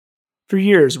For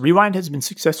years, Rewind has been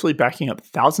successfully backing up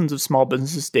thousands of small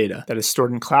businesses' data that is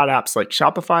stored in cloud apps like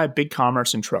Shopify,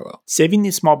 BigCommerce, and Trello, saving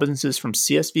these small businesses from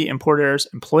CSV import errors,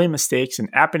 employee mistakes, and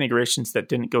app integrations that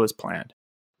didn't go as planned.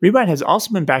 Rewind has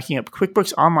also been backing up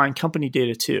QuickBooks Online company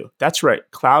data too. That's right,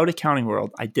 Cloud Accounting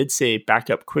World, I did say back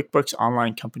up QuickBooks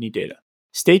Online company data.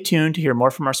 Stay tuned to hear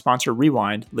more from our sponsor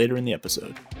Rewind later in the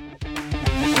episode.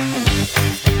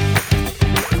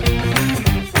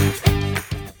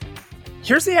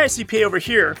 Here's the AICPA over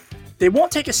here. They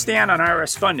won't take a stand on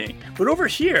IRS funding, but over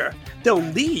here, they'll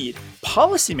lead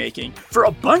policymaking for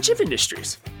a bunch of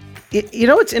industries. You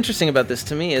know what's interesting about this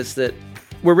to me is that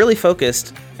we're really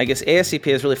focused, I guess AICPA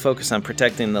is really focused on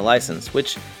protecting the license,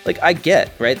 which, like, I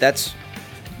get, right? That's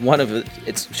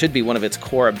it should be one of its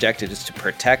core objectives is to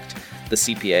protect the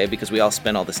CPA because we all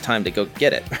spend all this time to go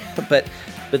get it. But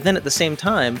then at the same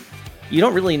time, you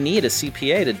don't really need a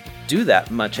CPA to do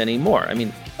that much anymore. I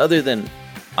mean, other than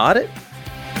audit.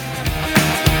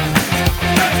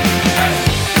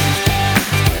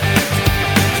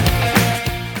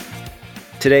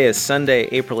 Today is Sunday,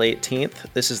 April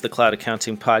 18th. This is the Cloud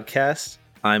Accounting Podcast.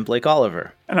 I'm Blake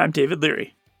Oliver. And I'm David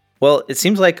Leary. Well, it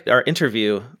seems like our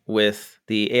interview with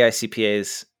the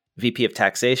AICPA's VP of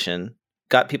Taxation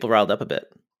got people riled up a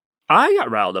bit. I got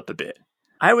riled up a bit.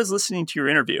 I was listening to your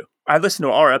interview. I listened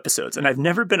to all our episodes, and I've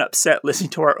never been upset listening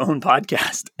to our own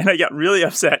podcast. And I got really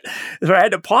upset. So I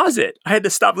had to pause it. I had to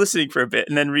stop listening for a bit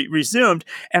and then resumed.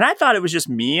 And I thought it was just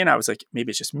me. And I was like, maybe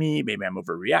it's just me. Maybe I'm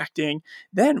overreacting.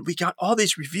 Then we got all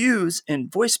these reviews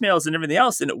and voicemails and everything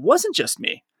else. And it wasn't just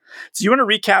me. So you want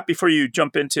to recap before you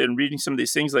jump into and reading some of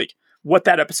these things, like what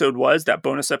that episode was, that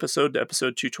bonus episode,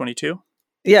 episode 222?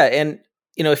 Yeah. And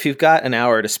you know, if you've got an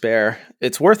hour to spare,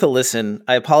 it's worth a listen.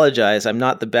 I apologize. I'm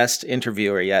not the best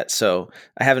interviewer yet, so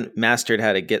I haven't mastered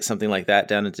how to get something like that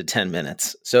down into 10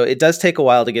 minutes. So it does take a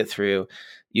while to get through.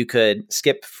 You could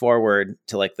skip forward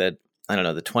to like the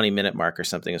 20-minute mark or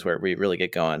something is where we really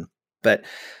get going. But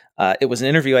it was an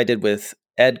interview I did with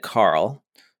Ed Carl,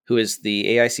 who is the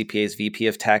AICPA's VP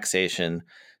of Taxation.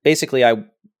 Basically, I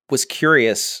was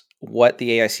curious what the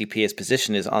AICPA's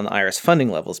position is on the IRS funding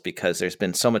levels, because there's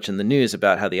been so much in the news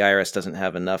about how the IRS doesn't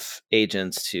have enough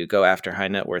agents to go after high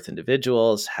net worth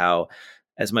individuals, how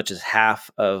as much as half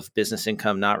of business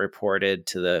income not reported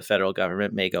to the federal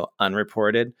government may go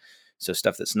unreported. So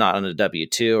stuff that's not on a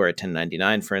W-2 or a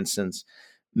 1099, for instance,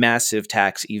 massive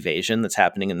tax evasion that's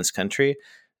happening in this country.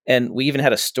 And we even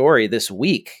had a story this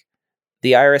week.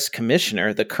 The IRS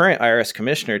commissioner, the current IRS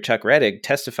commissioner, Chuck Rettig,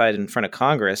 testified in front of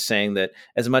Congress saying that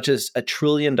as much as $1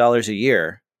 trillion a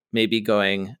year may be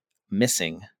going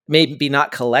missing, may be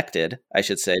not collected, I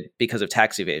should say, because of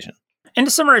tax evasion. And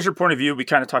to summarize your point of view, we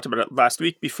kind of talked about it last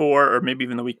week before, or maybe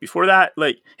even the week before that.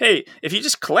 Like, hey, if you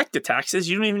just collect the taxes,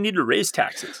 you don't even need to raise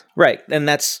taxes. Right. And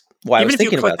that's why I was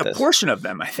thinking about this. Even if you collect a portion of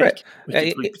them, I think.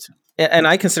 Right. And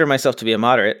I consider myself to be a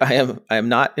moderate. I am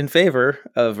not in favor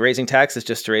of raising taxes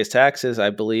just to raise taxes. I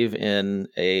believe in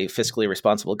a fiscally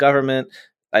responsible government.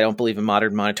 I don't believe in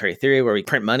modern monetary theory where we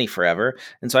print money forever.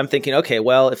 And so I'm thinking, okay,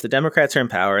 well, if the Democrats are in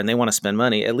power and they want to spend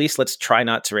money, at least let's try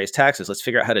not to raise taxes. Let's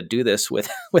figure out how to do this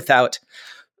without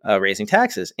raising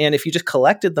taxes. And if you just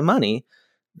collected the money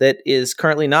that is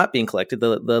currently not being collected,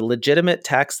 the legitimate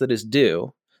tax that is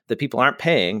due, that people aren't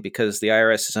paying because the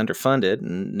IRS is underfunded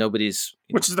and nobody's...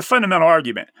 Which is the fundamental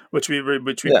argument, which we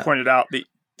pointed out. The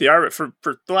IRS, for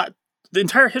the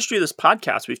entire history of this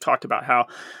podcast, we've talked about how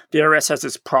the IRS has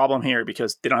this problem here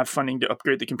because they don't have funding to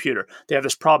upgrade the computer. They have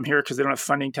this problem here because they don't have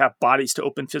funding to have bodies to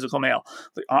open physical mail.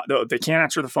 They can't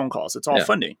answer the phone calls. It's all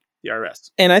funding, the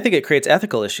IRS. And I think it creates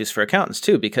ethical issues for accountants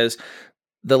too, because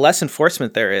the less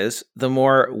enforcement there is, the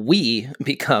more we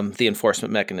become the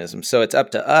enforcement mechanism. So it's up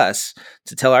to us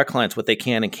to tell our clients what they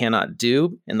can and cannot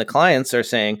do. And the clients are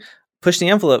saying, push the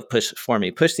envelope push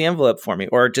the envelope for me,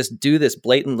 or just do this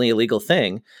blatantly illegal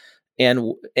thing.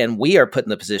 And we are put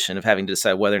in the position of having to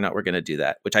decide whether or not we're going to do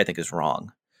that, which I think is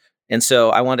wrong. And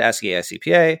so I wanted to ask the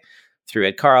AICPA through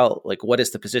Ed Carl, like, what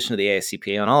is the position of the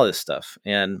AICPA on all this stuff?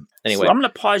 And anyway, so I'm going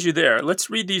to pause you there. Let's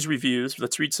read these reviews.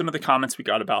 Let's read some of the comments we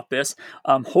got about this.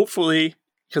 Hopefully,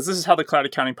 because this is how the Cloud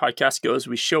Accounting Podcast goes.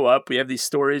 We show up, we have these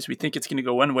stories, we think it's going to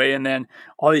go one way, and then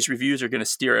all these reviews are going to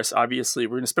steer us. Obviously,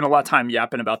 we're going to spend a lot of time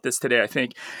yapping about this today, I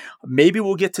think. Maybe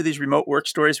we'll get to these remote work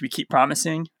stories we keep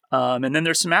promising. And then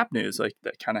there's some app news like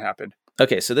that kind of happened.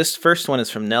 Okay, so this first one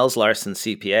is from Nels Larson,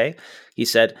 CPA. He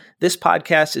said, "This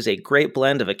podcast is a great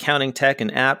blend of accounting tech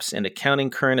and apps and accounting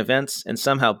current events, and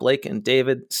somehow Blake and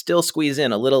David still squeeze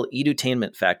in a little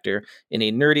edutainment factor in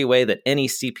a nerdy way that any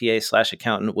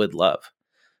CPA/accountant would love."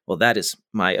 Well, that is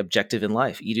my objective in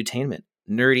life, edutainment.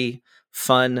 Nerdy,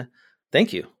 fun.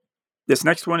 Thank you. This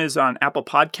next one is on Apple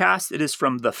Podcasts. It is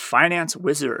from The Finance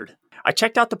Wizard. I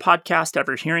checked out the podcast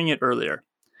after hearing it earlier.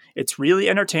 It's really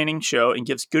entertaining show and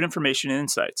gives good information and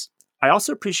insights. I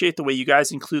also appreciate the way you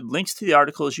guys include links to the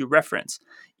articles you reference.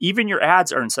 Even your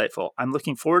ads are insightful. I'm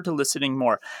looking forward to listening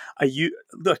more.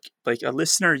 Look, like a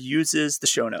listener uses the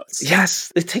show notes.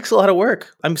 Yes, it takes a lot of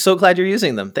work. I'm so glad you're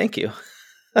using them. Thank you.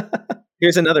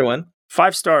 Here's another one.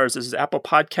 5 stars. This is Apple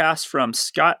Podcasts from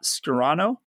Scott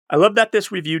Scarano. I love that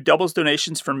this review doubles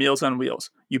donations for Meals on Wheels.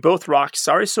 You both rock.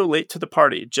 Sorry so late to the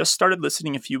party. Just started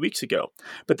listening a few weeks ago.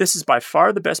 But this is by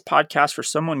far the best podcast for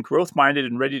someone growth-minded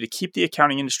and ready to keep the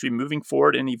accounting industry moving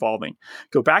forward and evolving.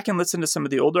 Go back and listen to some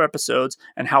of the older episodes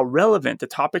and how relevant the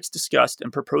topics discussed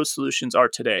and proposed solutions are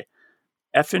today.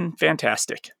 Effing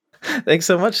fantastic. Thanks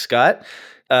so much, Scott.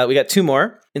 We got 2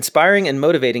 more. Inspiring and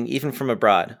motivating even from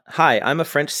abroad. Hi, I'm a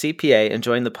French CPA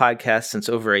enjoying the podcast since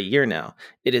over a year now.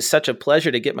 It is such a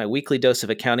pleasure to get my weekly dose of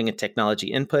accounting and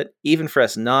technology input. Even for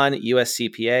us non-US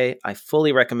CPA, I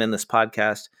fully recommend this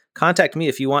podcast. Contact me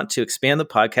if you want to expand the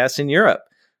podcast in Europe.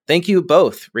 Thank you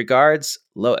both. Regards,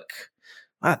 Loic.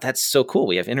 Wow, that's so cool.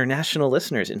 We have international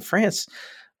listeners in France.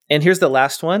 And here's the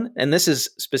last one. And this is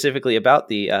specifically about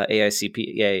the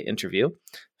AICPA interview.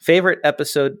 Favorite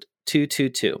episode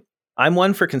 222. I'm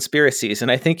one for conspiracies, and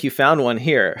I think you found one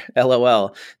here.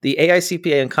 LOL. The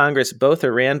AICPA and Congress both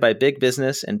are ran by big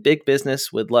business, and big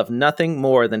business would love nothing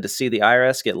more than to see the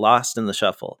IRS get lost in the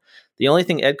shuffle. The only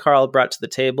thing Ed Carl brought to the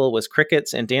table was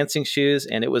crickets and dancing shoes,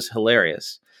 and it was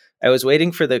hilarious. I was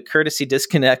waiting for the courtesy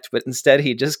disconnect, but instead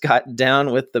he just got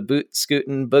down with the boot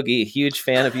scootin' boogie. Huge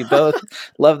fan of you both.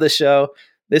 Love the show.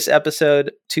 This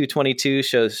episode 222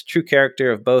 shows true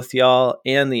character of both y'all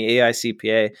and the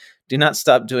AICPA. Do not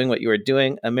stop doing what you are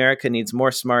doing. America needs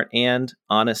more smart and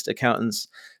honest accountants.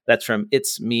 That's from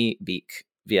It's Me Beak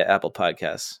via Apple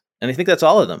Podcasts. And I think that's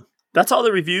all of them. That's all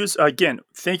the reviews. Again,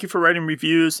 thank you for writing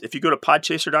reviews. If you go to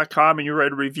podchaser.com and you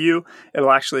write a review,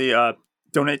 it'll actually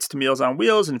donates to Meals on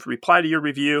Wheels. And if you reply to your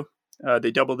review,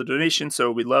 they double the donation.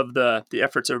 So we love the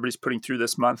efforts everybody's putting through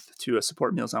this month to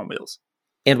support Meals on Wheels.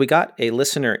 And we got a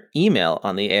listener email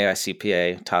on the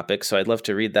AICPA topic, so I'd love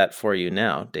to read that for you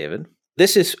now, David.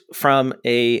 This is from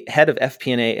a head of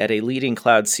FP&A at a leading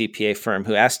cloud CPA firm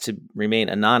who asked to remain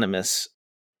anonymous.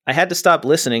 I had to stop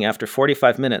listening after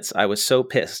 45 minutes. I was so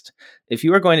pissed. If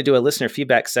you are going to do a listener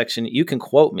feedback section, you can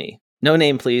quote me. No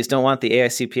name, please. Don't want the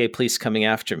AICPA police coming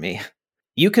after me.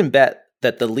 You can bet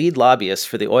that the lead lobbyists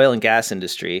for the oil and gas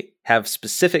industry have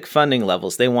specific funding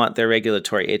levels they want their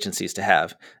regulatory agencies to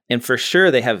have. And for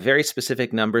sure, they have very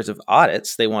specific numbers of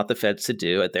audits they want the feds to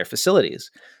do at their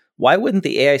facilities. Why wouldn't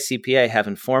the AICPA have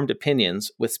informed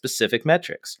opinions with specific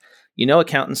metrics? You know,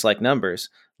 accountants like numbers.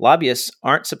 Lobbyists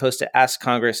aren't supposed to ask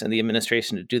Congress and the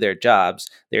administration to do their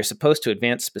jobs. They're supposed to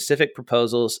advance specific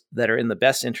proposals that are in the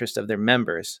best interest of their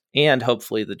members and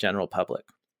hopefully the general public.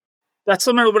 That's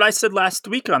similar to what I said last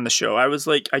week on the show. I was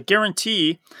like, I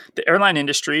guarantee the airline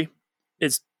industry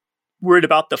is worried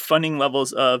about the funding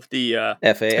levels of the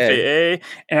FAA,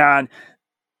 and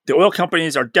the oil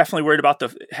companies are definitely worried about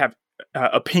have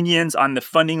opinions on the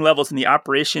funding levels and the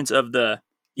operations of the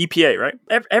EPA,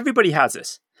 right? Everybody has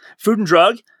this. Food and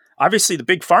drug, obviously the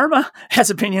big pharma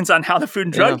has opinions on how the food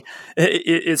and drug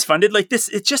is funded. Like this,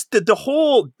 it's just the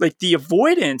whole, like the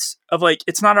avoidance of like,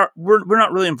 it's not we're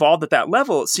not really involved at that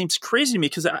level. It seems crazy to me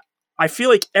because I feel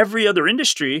like every other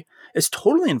industry is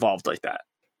totally involved like that.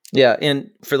 Yeah.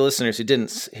 And for the listeners who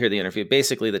didn't hear the interview,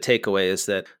 basically the takeaway is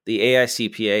that the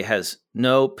AICPA has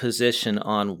no position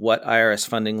on what IRS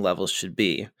funding levels should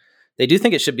be. They do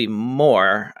think it should be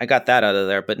more. I got that out of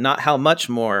there, but not how much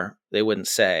more they wouldn't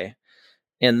say.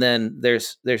 And then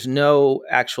there's no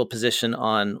actual position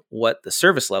on what the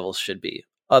service levels should be,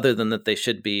 other than that they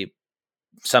should be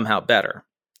somehow better.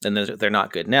 And they're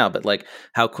not good now, but like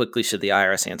how quickly should the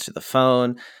IRS answer the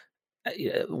phone?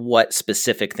 What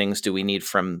specific things do we need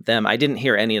from them? I didn't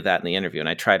hear any of that in the interview, and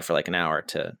I tried for like an hour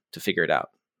to figure it out.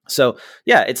 So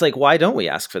yeah, it's like, why don't we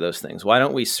ask for those things? Why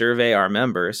don't we survey our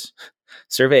members,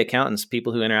 survey accountants,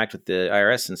 people who interact with the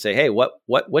IRS, and say, hey,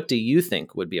 what do you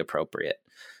think would be appropriate?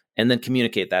 And then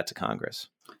communicate that to Congress.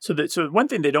 So one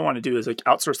thing they don't want to do is like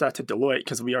outsource that to Deloitte,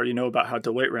 because we already know about how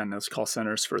Deloitte ran those call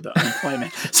centers for the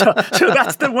unemployment. so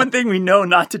that's the one thing we know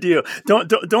not to do.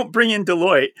 Don't bring in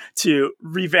Deloitte to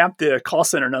revamp the call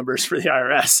center numbers for the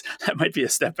IRS. That might be a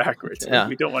step backwards. Yeah.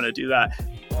 We don't want to do that.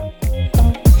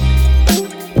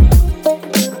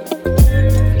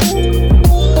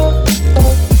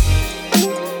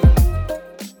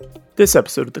 This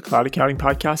episode of the Cloud Accounting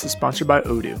Podcast is sponsored by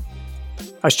Odoo.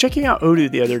 I was checking out Odoo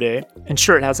the other day, and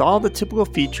sure, it has all the typical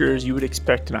features you would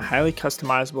expect in a highly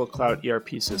customizable cloud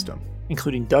ERP system,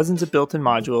 including dozens of built-in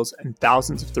modules and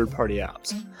thousands of third-party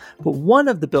apps. But one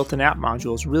of the built-in app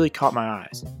modules really caught my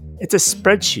eyes. It's a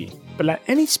spreadsheet, but not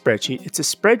any spreadsheet, it's a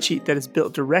spreadsheet that is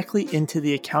built directly into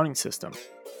the accounting system.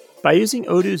 By using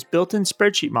Odoo's built-in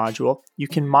spreadsheet module, you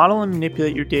can model and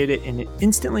manipulate your data, and it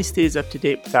instantly stays up to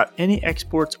date without any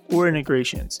exports or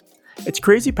integrations. It's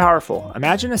crazy powerful.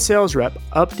 Imagine a sales rep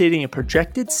updating a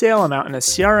projected sale amount in a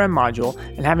CRM module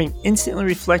and having instantly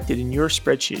reflected in your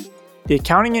spreadsheet. The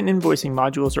accounting and invoicing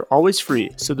modules are always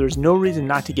free, so there's no reason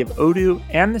not to give Odoo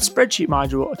and the spreadsheet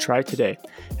module a try today.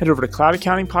 Head over to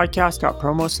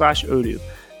cloudaccountingpodcast.promo/Odoo.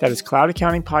 That is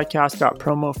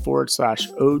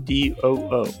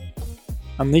cloudaccountingpodcast.promo/ODOO.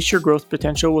 Unleash your growth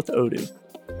potential with Odoo.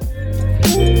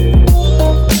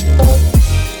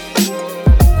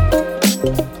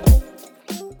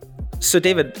 So,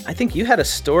 David, I think you had a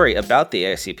story about the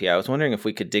AICPA. I was wondering if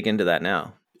we could dig into that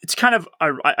now. It's kind of,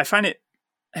 I find it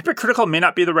hypocritical, may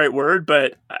not be the right word,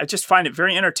 but I just find it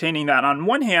very entertaining that on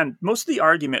one hand, most of the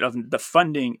argument of the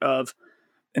funding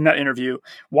in that interview,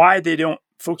 why they don't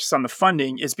focus on the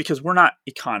funding is because we're not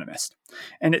economists.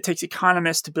 And it takes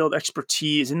economists to build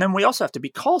expertise. And then we also have to be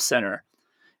call center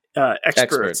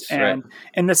experts. And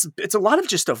this, it's a lot of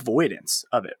just avoidance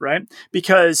of it, right?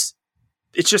 Because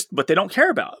it's just what they don't care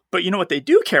about. But you know what they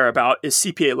do care about is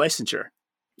CPA licensure.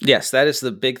 Yes, that is the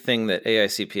big thing that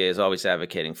AICPA is always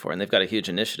advocating for, and they've got a huge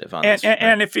initiative on this.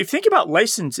 And if you think about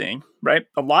licensing, right,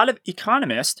 a lot of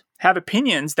economists have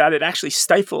opinions that it actually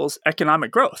stifles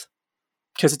economic growth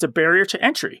because it's a barrier to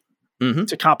entry,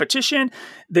 to competition.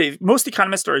 Most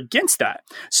economists are against that.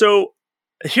 So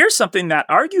here's something that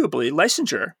arguably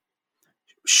licensure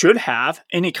should have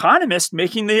an economist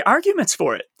making the arguments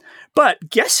for it. But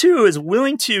guess who is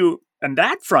willing to, on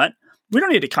that front, we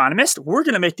don't need economists. We're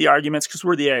going to make the arguments because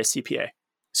we're the AICPA.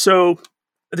 So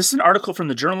this is an article from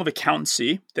the Journal of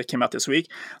Accountancy that came out this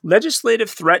week. Legislative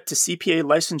threat to CPA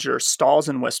licensure stalls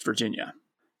in West Virginia.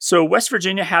 So West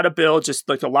Virginia had a bill, just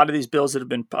like a lot of these bills that have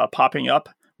been popping up,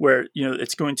 where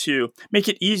it's going to make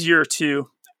it easier to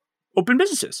open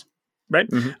businesses. Right?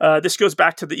 This goes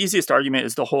back to the easiest argument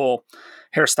is the whole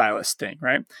hairstylist thing,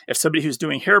 right? If somebody who's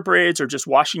doing hair braids or just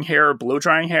washing hair or blow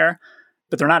drying hair,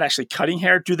 but they're not actually cutting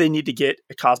hair, do they need to get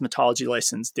a cosmetology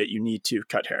license that you need to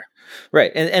cut hair?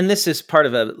 Right. And this is part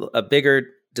of a bigger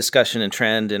discussion and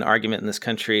trend and argument in this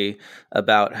country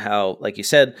about how, like you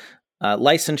said,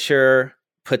 licensure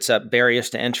puts up barriers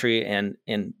to entry, and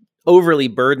overly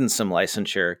burdensome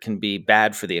licensure can be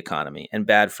bad for the economy and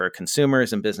bad for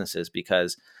consumers and businesses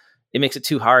because it makes it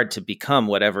too hard to become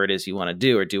whatever it is you want to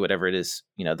do or do whatever it is,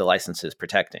 the license is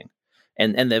protecting.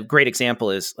 And the great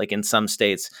example is, like, in some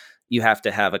states, you have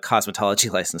to have a cosmetology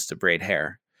license to braid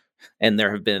hair. And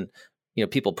there have been,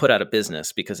 people put out of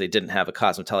business because they didn't have a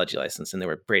cosmetology license and they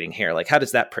were braiding hair. Like, how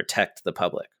does that protect the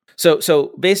public?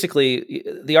 So basically,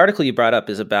 the article you brought up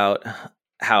is about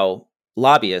how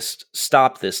lobbyists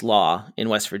stopped this law in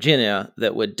West Virginia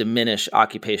that would diminish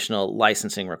occupational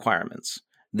licensing requirements.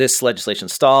 This legislation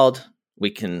stalled. We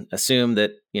can assume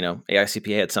that,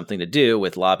 AICPA had something to do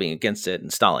with lobbying against it and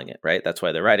stalling it, right? That's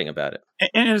why they're writing about it.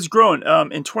 And it has grown.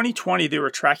 In 2020, they were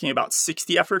tracking about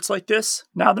 60 efforts like this.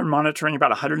 Now they're monitoring about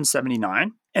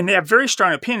 179. And they have very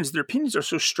strong opinions. Their opinions are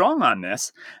so strong on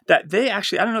this that they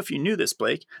actually, I don't know if you knew this,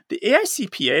 Blake, the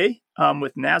AICPA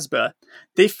with NASBA,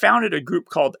 they founded a group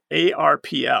called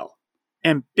ARPL.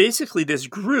 And basically this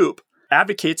group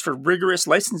advocates for rigorous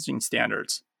licensing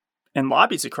standards and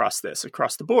lobbies across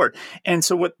the board. And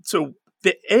so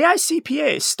the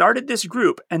AICPA started this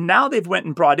group, and now they've went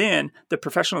and brought in the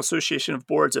Professional Association of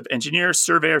Boards of Engineers,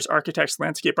 Surveyors, Architects,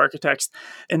 Landscape Architects,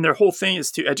 and their whole thing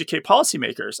is to educate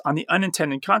policymakers on the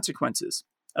unintended consequences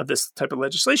of this type of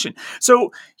legislation.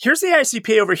 So here's the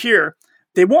AICPA over here.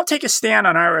 They won't take a stand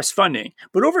on IRS funding,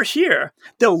 but over here,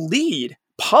 they'll lead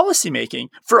policymaking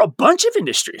for a bunch of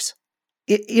industries.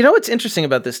 What's interesting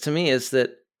about this to me is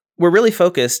that we're really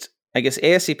focused, I guess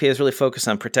AICPA is really focused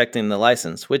on protecting the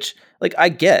license, which, like, I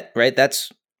get, right?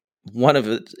 That's one of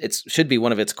it should be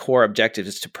one of its core objectives,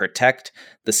 is to protect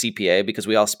the CPA because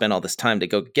we all spend all this time to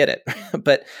go get it.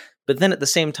 But then at the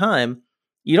same time,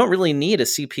 you don't really need a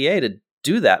CPA to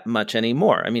do that much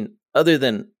anymore. I mean, other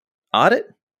than audit,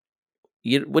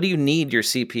 what do you need your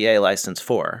CPA license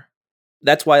for?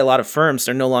 That's why a lot of firms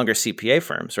are no longer CPA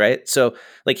firms, right? So,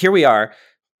 like, here we are.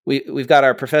 We've got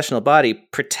our professional body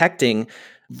protecting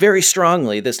very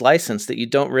strongly this license that you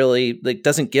don't really, like,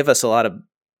 doesn't give us a lot of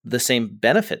the same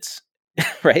benefits,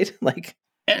 right? Like,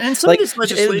 and some of this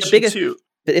legislation too.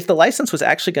 But if the license was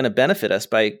actually going to benefit us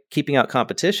by keeping out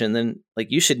competition, then like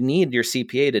you should need your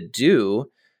CPA to do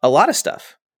a lot of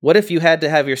stuff. What if you had to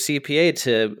have your CPA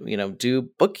to, do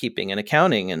bookkeeping and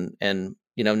accounting and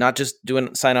not just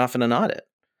sign off in an audit?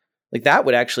 Like that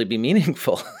would actually be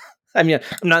meaningful. I mean,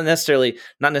 not necessarily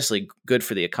good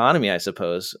for the economy, I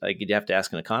suppose. Like you'd have to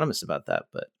ask an economist about that.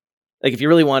 But like if you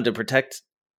really wanted to protect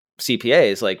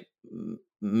CPAs, like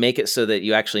make it so that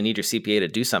you actually need your CPA to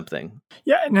do something.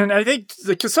 Yeah, and I think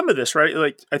because some of this, right?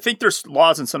 Like I think there's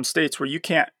laws in some states where you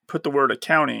can't put the word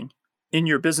accounting in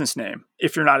your business name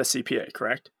if you're not a CPA,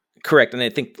 correct? Correct, and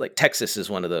I think like Texas is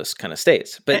one of those kind of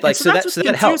states. But that's what's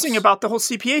confusing about the whole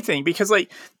CPA thing, because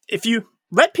like if you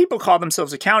let people call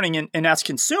themselves accounting and as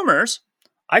consumers,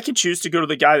 I can choose to go to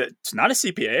the guy that's not a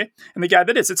CPA and the guy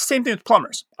that is. It's the same thing with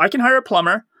plumbers. I can hire a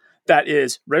plumber that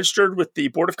is registered with the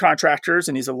Board of Contractors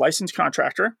and he's a licensed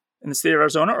contractor in the state of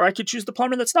Arizona, or I could choose the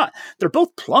plumber that's not. They're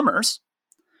both plumbers,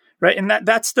 right? And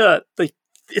that's if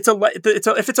it's a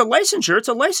licensure, it's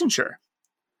a licensure.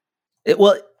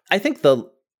 Well, I think the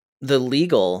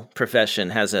legal profession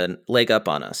has a leg up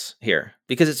on us here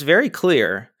because it's very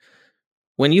clear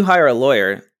when you hire a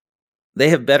lawyer, they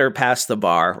have better passed the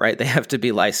bar, right? They have to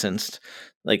be licensed.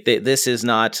 Like this is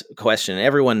not a question.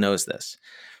 Everyone knows this.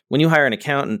 When you hire an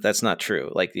accountant, that's not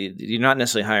true. Like you're not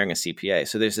necessarily hiring a CPA.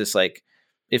 So there's this like,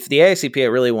 if the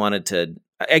AICPA really wanted to,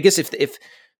 I guess if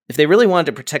they really wanted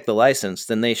to protect the license,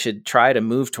 then they should try to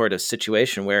move toward a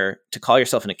situation where to call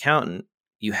yourself an accountant,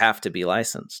 you have to be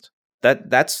licensed.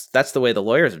 That's the way the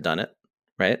lawyers have done it,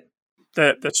 right?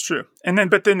 That's true.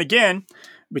 But then again,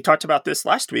 we talked about this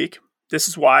last week. This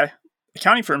is why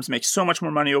accounting firms make so much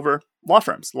more money over law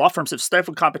firms. Law firms have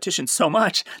stifled competition so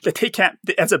much that they can't,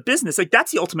 as a business, like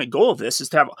that's the ultimate goal of this, is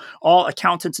to have all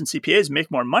accountants and CPAs make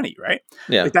more money, right?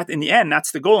 Yeah. Like that in the end,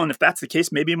 that's the goal. And if that's the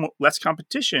case, maybe less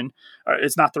competition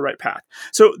is not the right path.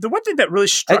 So the one thing that really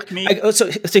struck me. So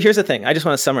here's the thing. I just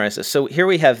want to summarize this. So here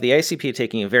we have the AICPA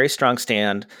taking a very strong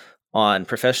stand on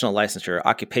professional licensure,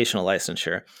 occupational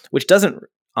licensure, which doesn't,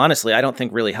 honestly, I don't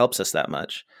think really helps us that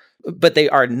much. But they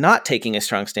are not taking a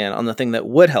strong stand on the thing that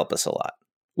would help us a lot,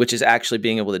 which is actually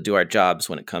being able to do our jobs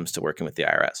when it comes to working with the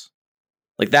IRS.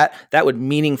 Like that would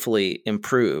meaningfully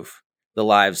improve the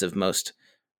lives of most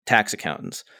tax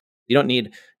accountants. You don't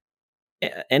need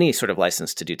any sort of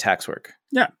license to do tax work.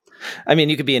 Yeah. I mean,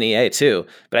 you could be an EA too,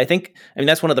 but I mean,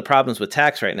 that's one of the problems with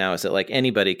tax right now is that like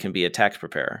anybody can be a tax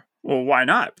preparer. Well, why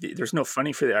not? There's no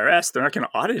funding for the IRS. They're not going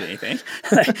to audit anything.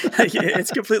 It's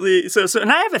completely so.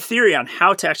 And I have a theory on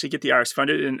how to actually get the IRS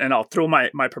funded, and I'll throw my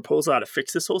proposal out to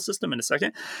fix this whole system in a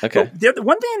second. Okay. But the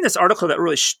one thing in this article that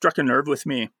really struck a nerve with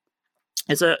me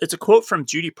is it's a quote from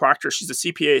Judy Proctor. She's a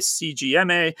CPA,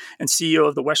 CGMA, and CEO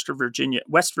of the West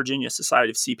Virginia Society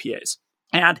of CPAs.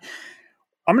 And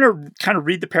I'm going to kind of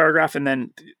read the paragraph, and then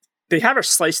they have her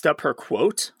sliced up her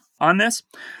quote on this.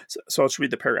 So I'll just read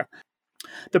the paragraph.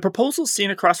 The proposals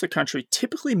seen across the country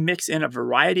typically mix in a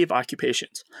variety of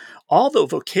occupations. Although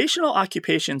vocational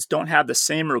occupations don't have the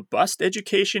same robust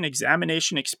education,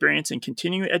 examination experience, and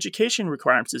continuing education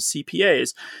requirements as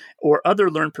CPAs or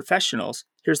other learned professionals,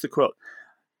 here's the quote.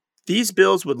 "These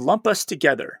bills would lump us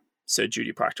together," said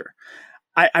Judy Proctor.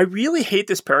 I really hate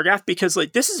this paragraph because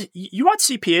like this is, you want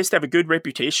CPAs to have a good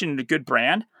reputation and a good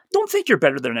brand. Don't think you're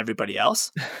better than everybody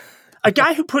else. A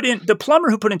guy the plumber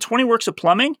who put in 20 works of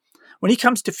plumbing, when he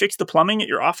comes to fix the plumbing at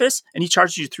your office and he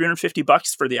charges you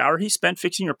 $350 for the hour he spent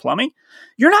fixing your plumbing,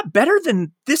 you're not better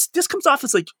than this. This comes off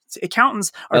as like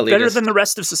accountants are better than the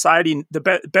rest of society,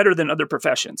 better than other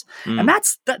professions. And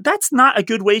that's not a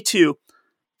good way to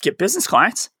get business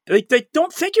clients. They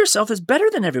don't think yourself as better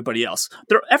than everybody else.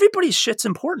 Everybody's shit's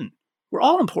important. We're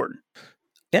all important.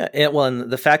 Yeah. Well,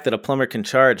 and the fact that a plumber can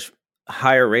charge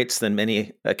higher rates than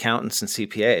many accountants and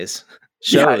CPAs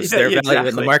shows their value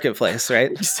in the marketplace,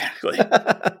 right? Exactly.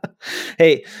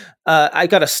 Hey, I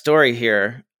got a story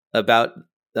here about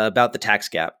the tax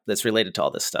gap that's related to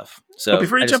all this stuff. So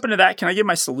before you jump into that, can I give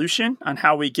my solution on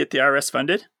how we get the IRS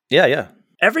funded? Yeah.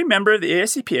 Every member of the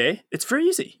AICPA, it's very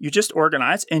easy. You just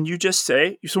organize and you just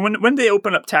say, so when they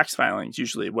open up tax filings,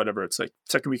 usually whatever, it's like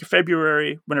second week of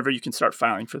February, whenever you can start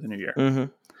filing for the new year. Mm-hmm.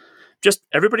 Just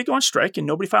everybody go on strike and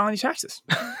nobody file any taxes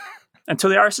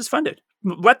until the IRS is funded.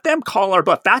 Let them call our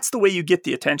bluff. That's the way you get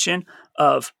the attention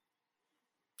of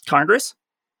Congress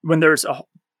when there's a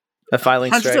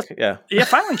filing strike.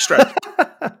 Filing strike.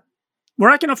 We're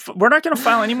not going to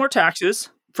file any more taxes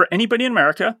for anybody in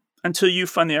America until you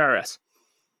fund the IRS.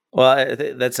 Well,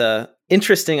 that's a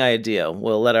interesting idea.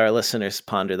 We'll let our listeners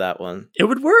ponder that one. It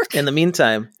would work. In the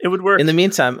meantime, it would work. In the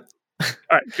meantime, all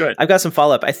right, good. I've got some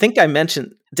follow up. I think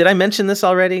did I mention this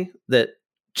already? That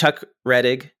Chuck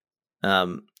Rettig,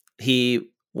 He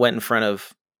went in front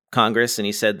of Congress and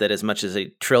he said that as much as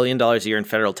 $1 trillion a year in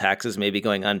federal taxes may be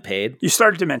going unpaid. You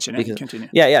started to mention it. Continue.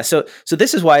 Yeah. So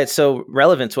this is why it's so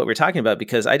relevant to what we're talking about,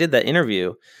 because I did that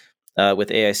interview with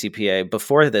AICPA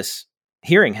before this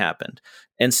hearing happened.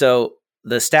 And so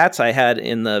the stats I had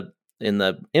in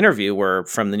the interview were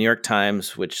from the New York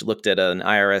Times, which looked at an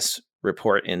IRS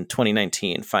report in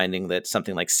 2019, finding that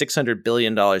something like $600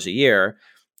 billion a year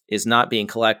is not being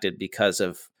collected because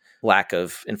of lack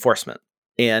of enforcement.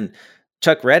 And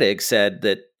Chuck Rettig said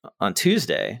that on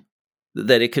Tuesday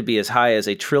that it could be as high as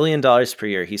 $1 trillion per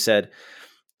year. He said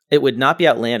it would not be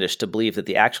outlandish to believe that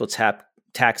the actual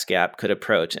tax gap could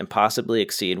approach and possibly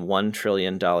exceed $1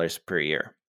 trillion per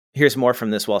year. Here's more from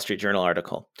this Wall Street Journal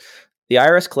article. The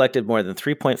IRS collected more than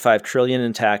 $3.5 trillion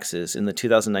in taxes in the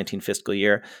 2019 fiscal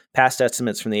year. Past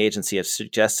estimates from the agency have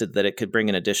suggested that it could bring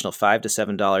an additional $5 to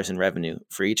 $7 in revenue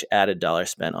for each added dollar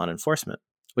spent on enforcement,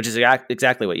 which is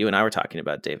exactly what you and I were talking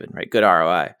about, David, right? Good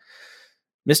ROI.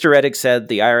 Mr. Rettig said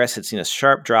the IRS had seen a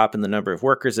sharp drop in the number of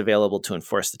workers available to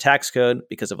enforce the tax code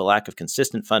because of a lack of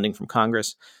consistent funding from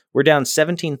Congress. We're down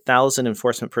 17,000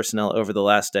 enforcement personnel over the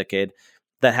last decade.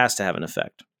 That has to have an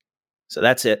effect. So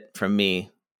that's it from me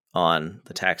on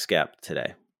the tax gap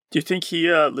today. Do you think he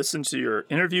listened to your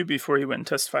interview before he went and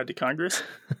testified to Congress?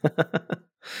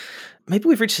 Maybe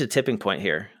we've reached a tipping point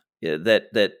here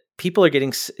that people are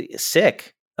getting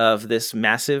sick of this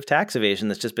massive tax evasion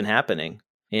that's just been happening.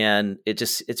 And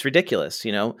it's ridiculous.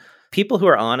 You know, people who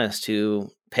are honest, who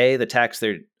pay the tax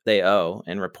they owe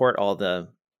and report all the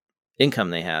income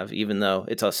they have, even though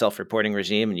it's a self-reporting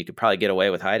regime and you could probably get away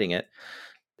with hiding it,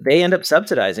 they end up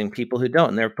subsidizing people who don't,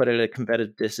 and they're put at a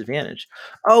competitive disadvantage.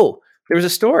 Oh, there was a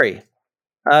story.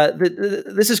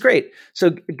 This is great. So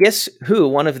guess who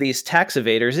one of these tax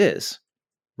evaders is?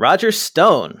 Roger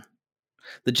Stone.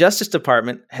 The Justice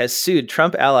Department has sued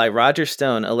Trump ally Roger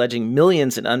Stone, alleging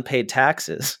millions in unpaid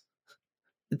taxes.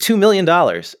 $2 million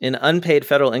in unpaid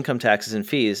federal income taxes and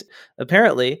fees.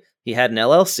 Apparently, he had an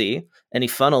LLC, and he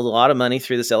funneled a lot of money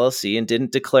through this LLC and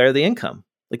didn't declare the income.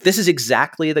 Like, this is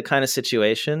exactly the kind of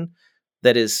situation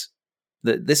this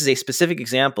is a specific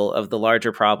example of the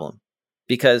larger problem,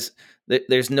 because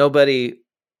there's nobody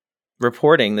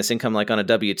reporting this income like on a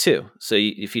W-2. So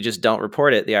if you just don't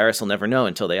report it, the IRS will never know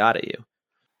until they audit you.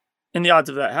 And the odds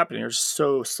of that happening are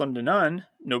so slim to none.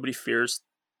 Nobody fears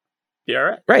the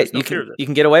IRS. Right. You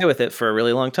can get away with it for a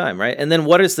really long time, right? And then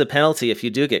what is the penalty if you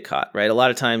do get caught, right? A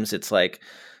lot of times it's like,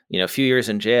 you know, a few years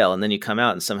in jail, and then you come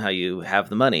out and somehow you have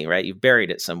the money, right? You've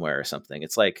buried it somewhere or something.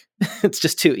 It's like, it's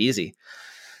just too easy.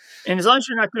 And as long as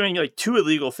you're not doing like two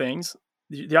illegal things,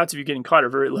 the odds of you getting caught are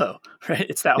very low, right?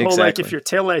 It's that whole, like, if your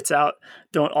taillight's out,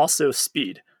 don't also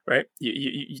speed, right?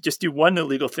 You just do one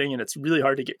illegal thing, and it's really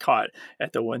hard to get caught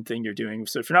at the one thing you're doing.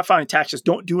 So if you're not filing taxes,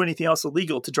 don't do anything else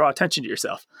illegal to draw attention to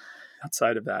yourself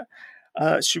outside of that.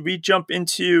 Should we jump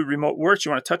into remote work? Do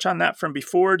you want to touch on that from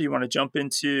before? Do you want to jump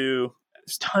into...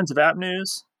 There's tons of app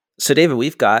news. So, David,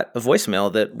 we've got a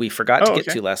voicemail that we forgot to get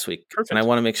to last week. Perfect. And I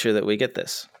want to make sure that we get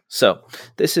this. So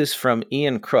this is from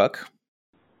Ian Crook.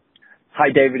 Hi,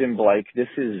 David and Blake. This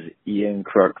is Ian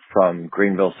Crook from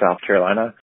Greenville, South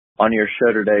Carolina. On your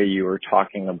show today, you were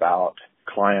talking about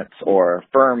clients or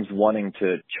firms wanting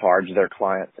to charge their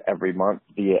clients every month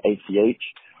via ACH.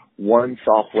 One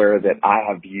software that I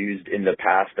have used in the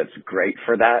past that's great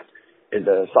for that is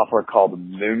a software called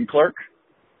MoonClerk.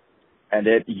 And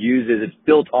it's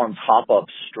built on top of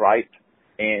Stripe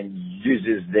and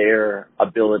uses their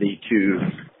ability to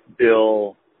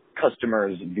bill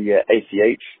customers via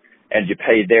ACH, and you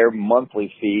pay their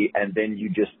monthly fee, and then you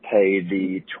just pay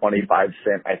the 25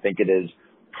 cent, I think it is,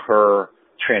 per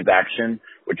transaction,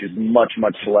 which is much,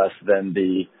 much less than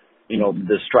the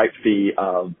Stripe fee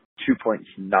of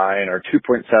 2.9 or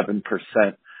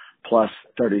 2.7% plus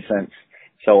 30 cents.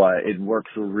 So it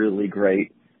works really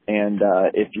great. And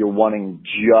if you're wanting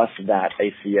just that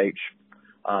ACH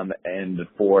and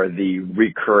for the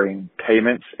recurring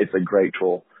payments, it's a great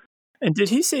tool. And did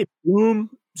he say Boom,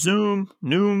 Zoom,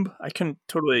 Noom? I couldn't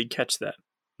totally catch that.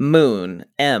 Moon,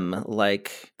 M,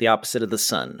 like the opposite of the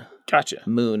sun. Gotcha.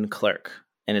 MoonClerk.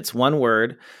 And it's one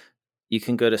word. You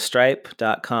can go to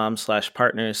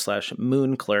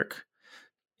stripe.com/partners/MoonClerk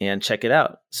and check it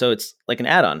out. So it's like an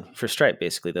add-on for Stripe,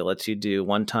 basically, that lets you do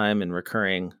one-time and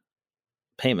recurring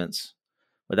payments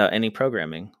without any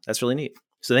programming. That's really neat.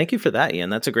 So thank you for that, Ian.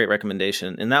 That's a great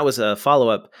recommendation. And that was a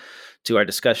follow-up to our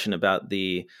discussion about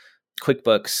the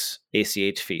QuickBooks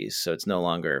ACH fees. So it's no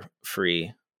longer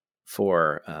free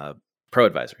for pro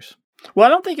advisors. Well, I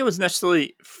don't think it was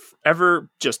necessarily ever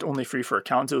just only free for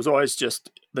accountants. It was always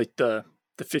just like the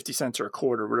the 50 cents or a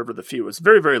quarter, whatever the fee was,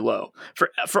 very, very low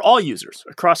for all users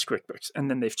across QuickBooks. And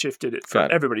then they've shifted it for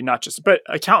everybody, not just, but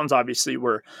accountants obviously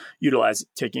were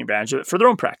taking advantage of it for their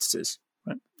own practices.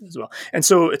 Right, as well. And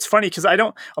so it's funny because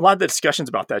a lot of the discussions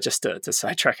about that, just to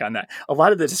sidetrack on that, a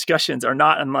lot of the discussions are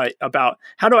not about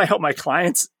how do I help my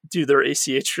clients do their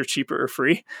ACH for cheaper or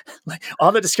free? Like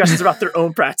all the discussions about their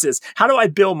own practices. How do I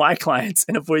bill my clients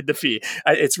and avoid the fee?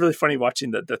 It's really funny watching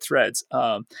the threads.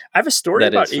 I have a story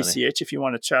about ACH if you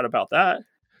want to chat about that.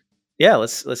 Yeah,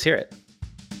 let's hear it.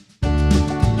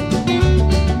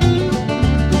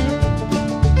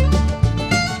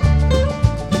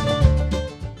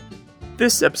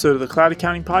 This episode of the Cloud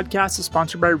Accounting Podcast is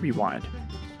sponsored by Rewind.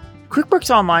 QuickBooks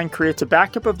Online creates a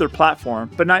backup of their platform,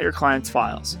 but not your client's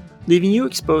files, leaving you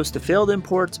exposed to failed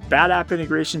imports, bad app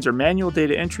integrations, or manual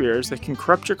data entry errors that can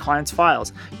corrupt your client's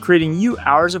files, creating you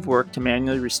hours of work to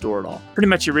manually restore it all, pretty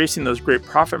much erasing those great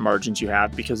profit margins you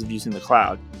have because of using the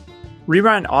cloud.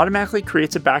 Rewind automatically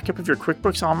creates a backup of your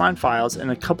QuickBooks Online files,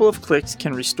 and in a couple of clicks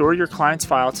can restore your client's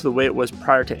file to the way it was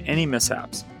prior to any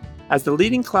mishaps. As the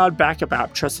leading cloud backup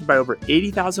app trusted by over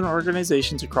 80,000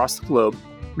 organizations across the globe,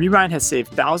 Rewind has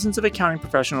saved thousands of accounting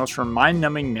professionals from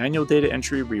mind-numbing manual data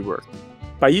entry rework.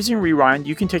 By using Rewind,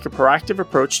 you can take a proactive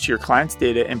approach to your client's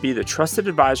data and be the trusted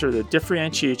advisor that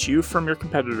differentiates you from your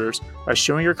competitors by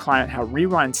showing your client how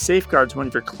Rewind safeguards one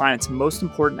of your client's most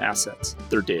important assets,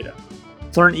 their data.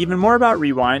 To learn even more about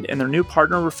Rewind and their new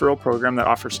partner referral program that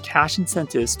offers cash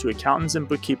incentives to accountants and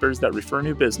bookkeepers that refer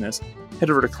new business, head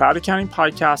over to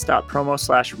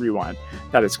cloudaccountingpodcast.promo/rewind.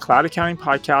 That is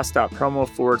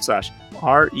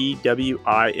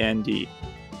cloudaccountingpodcast.promo/REWIND.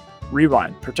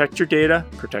 Rewind. Protect your data,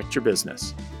 protect your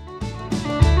business.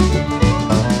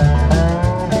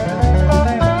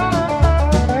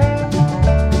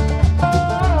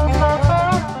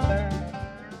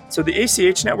 So the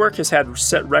ACH network has had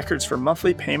set records for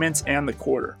monthly payments and the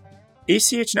quarter.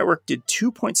 ACH network did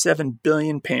 2.7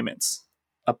 billion payments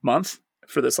a month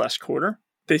for this last quarter.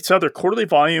 They saw their quarterly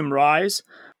volume rise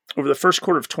over the first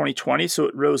quarter of 2020, so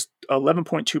it rose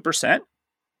 11.2%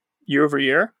 year over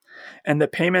year. And the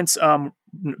payments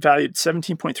valued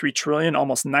 17.3 trillion,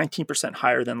 almost 19%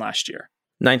 higher than last year.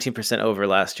 19% over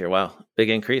last year. Wow. Big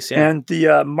increase, yeah. And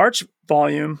the March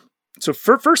volume, so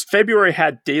first February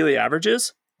had daily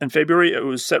averages. In February, it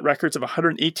was set records of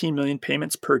 118 million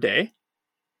payments per day,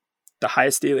 the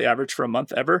highest daily average for a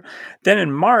month ever. Then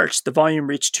in March, the volume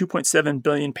reached 2.7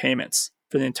 billion payments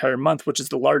for the entire month, which is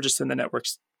the largest in the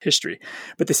network's history.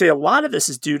 But they say a lot of this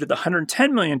is due to the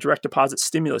 110 million direct deposit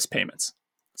stimulus payments.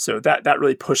 So that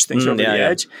really pushed things over the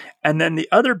edge. And then the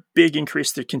other big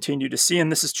increase they continue to see,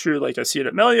 and this is true, like I see it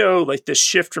at Melio, like this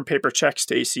shift from paper checks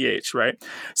to ACH, right?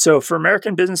 So for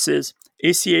American businesses,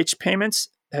 ACH payments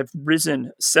have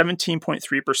risen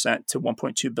 17.3% to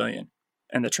 1.2 billion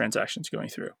and the transactions going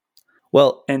through.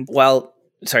 Well, and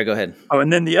sorry, go ahead. Oh,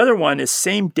 and then the other one is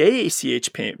same day ACH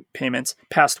payments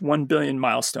past 1 billion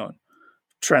milestone,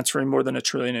 transferring more than $1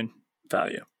 trillion in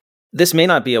value. This may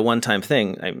not be a one-time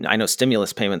thing. I know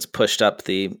stimulus payments pushed up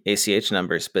the ACH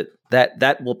numbers, but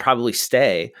that will probably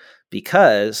stay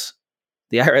because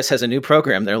the IRS has a new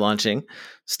program they're launching.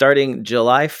 Starting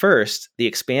July 1st, the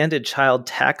expanded child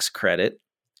tax credit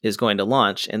is going to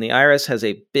launch, and the IRS has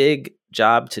a big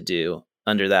job to do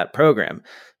under that program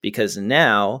because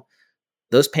now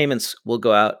those payments will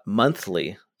go out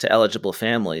monthly to eligible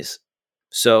families.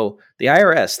 So the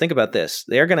IRS, think about this,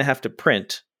 they're going to have to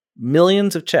print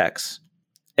millions of checks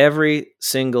every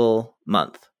single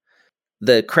month.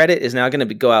 The credit is now going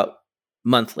to go out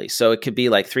monthly. So it could be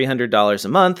like $300 a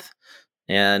month,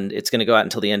 and it's going to go out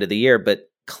until the end of the year. But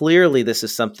clearly, this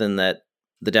is something that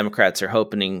the Democrats are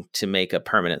hoping to make a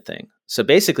permanent thing. So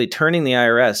basically turning the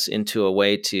IRS into a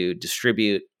way to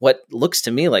distribute what looks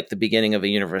to me like the beginning of a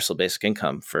universal basic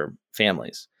income for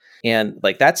families. And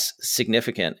like that's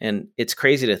significant. And it's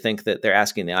crazy to think that they're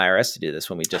asking the IRS to do this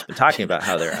when we've just been talking about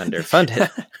how they're underfunded.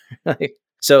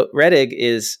 So Rettig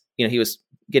is, he was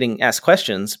getting asked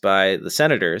questions by the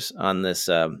senators on this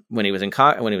when he was in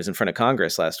front of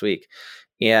Congress last week.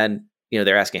 And,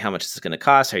 they're asking how much is this going to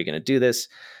cost? How are you going to do this?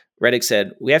 Rettig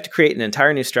said, we have to create an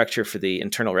entire new structure for the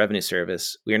Internal Revenue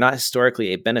Service. We are not historically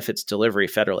a benefits delivery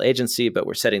federal agency, but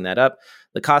we're setting that up.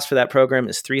 The cost for that program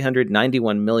is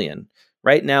 $391 million.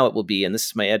 Right now it will be, and this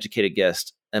is my educated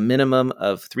guess, a minimum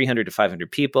of 300 to 500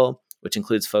 people, which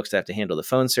includes folks that have to handle the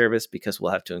phone service because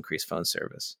we'll have to increase phone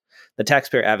service. The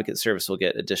Taxpayer Advocate Service will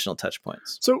get additional touch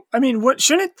points. So,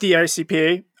 shouldn't the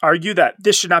ICPA argue that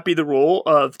this should not be the role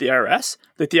of the IRS?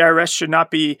 That the IRS should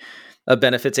not be a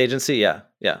benefits agency? Yeah.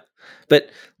 But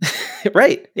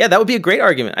right. Yeah, that would be a great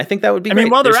argument. I think that would be great. I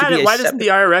mean, while they're at it, why doesn't the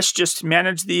IRS just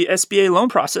manage the SBA loan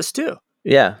process too?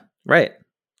 Yeah, right.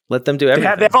 Let them do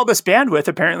everything. They have all this bandwidth,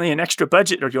 apparently, an extra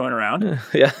budget are going around.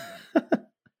 Yeah.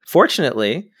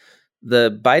 Fortunately,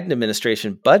 the Biden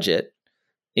administration budget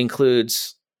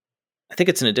includes, I think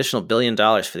it's an additional $1 billion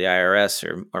for the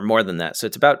IRS or more than that. So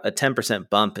it's about a 10%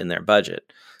 bump in their budget.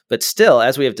 But still,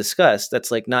 as we have discussed,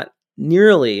 that's like not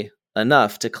nearly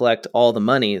enough to collect all the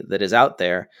money that is out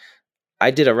there.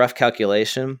 I did a rough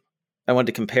calculation. I wanted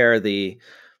to compare the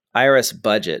IRS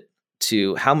budget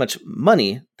to how much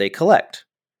money they collect.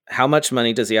 How much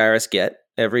money does the IRS get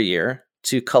every year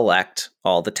to collect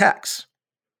all the tax?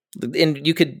 And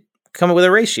you could come up with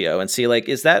a ratio and see, like,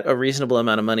 is that a reasonable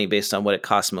amount of money based on what it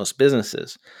costs most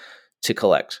businesses to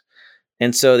collect?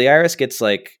 And so the IRS gets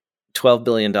like $12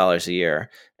 billion a year,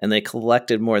 and they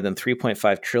collected more than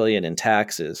 $3.5 trillion in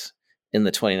taxes in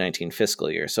the 2019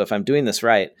 fiscal year. So if I'm doing this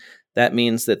right, that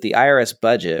means that the IRS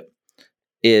budget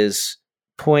is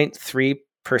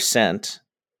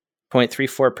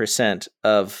 0.34%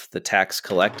 of the tax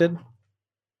collected.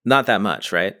 Not that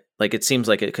much, right? Like, it seems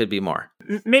like it could be more.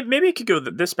 Maybe it could go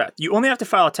this path. You only have to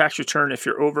file a tax return if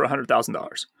you're over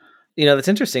 $100,000. You know, that's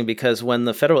interesting because when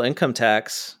the federal income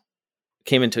tax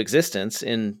came into existence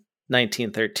in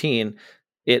 1913,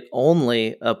 it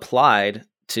only applied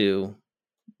to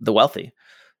the wealthy.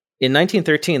 In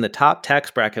 1913, the top tax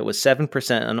bracket was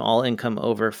 7% on all income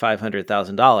over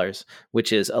 $500,000,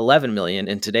 which is $11 million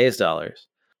in today's dollars.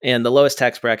 And the lowest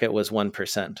tax bracket was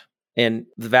 1%. And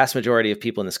the vast majority of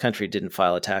people in this country didn't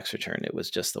file a tax return. It was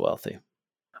just the wealthy.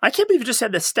 I can't believe you just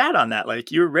had the stat on that.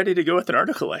 Like, you were ready to go with an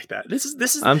article like that. This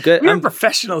is. I'm good. We're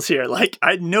professionals here. Like,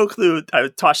 I had no clue I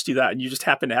tossed you that, and you just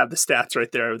happen to have the stats right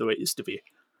there the way it used to be.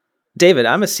 David,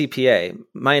 I'm a CPA.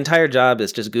 My entire job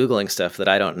is just Googling stuff that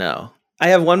I don't know. I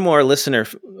have one more listener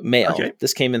mail. Okay.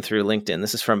 This came in through LinkedIn.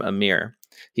 This is from Amir.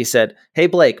 He said, "Hey,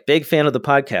 Blake, big fan of the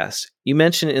podcast. You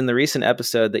mentioned in the recent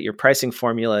episode that your pricing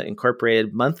formula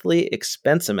incorporated monthly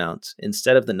expense amounts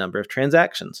instead of the number of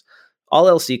transactions. All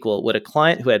else equal, would a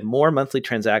client who had more monthly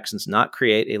transactions not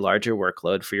create a larger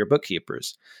workload for your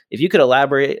bookkeepers? If you could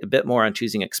elaborate a bit more on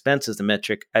choosing expense as the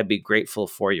metric, I'd be grateful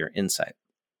for your insight."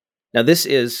 Now, this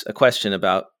is a question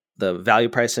about the value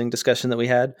pricing discussion that we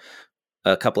had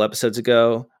a couple episodes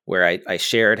ago, where I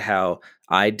shared how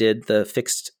I did the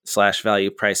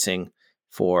fixed/value pricing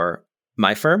for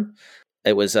my firm.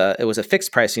 It was a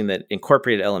fixed pricing that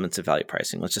incorporated elements of value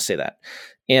pricing. Let's just say that.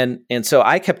 And so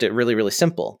I kept it really, really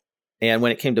simple. And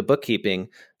when it came to bookkeeping,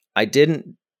 I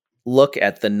didn't look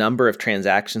at the number of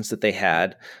transactions that they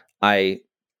had. I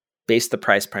based the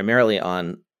price primarily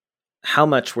on how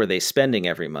much were they spending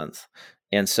every month.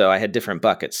 And so I had different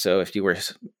buckets. So if you were,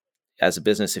 as a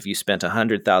business, if you spent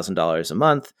 $100,000 a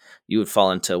month, you would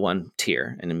fall into one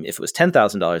tier. And if it was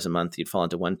 $10,000 a month, you'd fall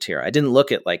into one tier. I didn't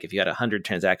look at like if you had 100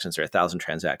 transactions or 1,000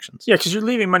 transactions. Yeah, because you're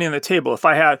leaving money on the table. If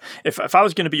I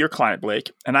was going to be your client,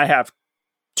 Blake, and I have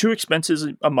 2 expenses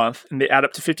a month and they add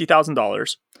up to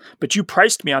 $50,000, but you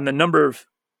priced me on the number of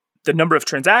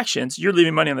transactions, you're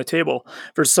leaving money on the table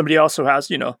versus somebody else who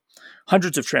has,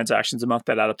 hundreds of transactions a month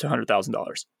that add up to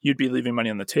 $100,000. You'd be leaving money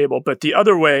on the table. But the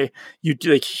other way,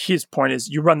 his point is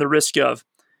you run the risk of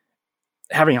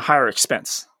having a higher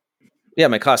expense. Yeah,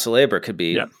 my cost of labor could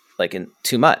be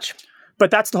too much.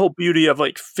 But that's the whole beauty of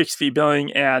like fixed fee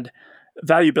billing and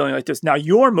value billing like this. Now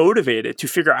you're motivated to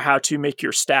figure out how to make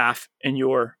your staff and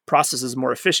your processes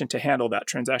more efficient to handle that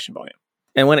transaction volume.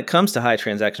 And when it comes to high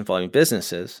transaction volume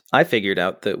businesses, I figured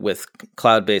out that with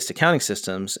cloud-based accounting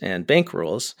systems and bank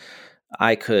rules,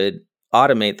 I could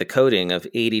automate the coding of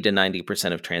 80 to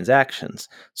 90% of transactions.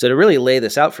 So to really lay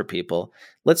this out for people,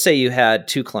 let's say you had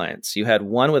 2 clients. You had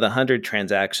one with 100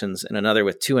 transactions and another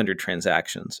with 200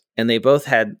 transactions, and they both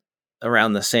had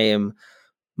around the same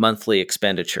monthly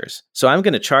expenditures. So I'm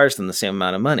going to charge them the same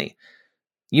amount of money.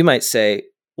 You might say,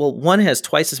 well, one has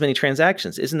twice as many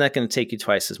transactions. Isn't that going to take you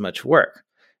twice as much work?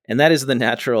 And that is the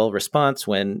natural response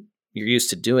when you're used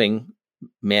to doing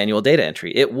manual data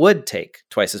entry. It would take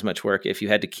twice as much work if you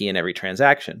had to key in every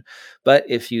transaction. But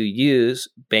if you use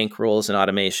bank rules and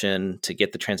automation to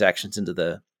get the transactions into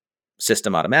the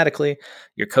system automatically,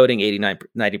 you're coding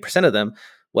 90% of them.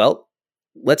 Well,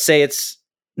 let's say it's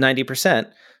 90%.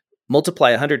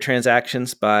 Multiply 100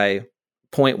 transactions by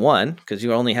 0.1, because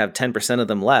you only have 10% of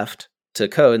them left to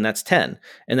code, and that's 10.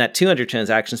 And that 200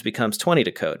 transactions becomes 20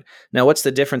 to code. Now, what's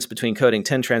the difference between coding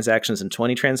 10 transactions and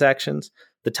 20 transactions?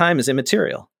 The time is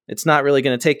immaterial. It's not really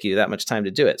going to take you that much time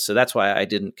to do it. So that's why I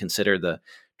didn't consider the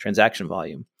transaction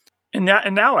volume. And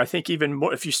now I think even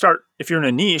more, if you're in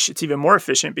a niche, it's even more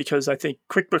efficient because I think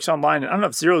QuickBooks Online, and I don't know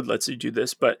if Xero lets you do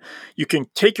this, but you can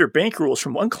take your bank rules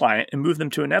from one client and move them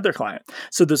to another client.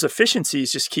 So those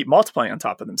efficiencies just keep multiplying on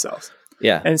top of themselves.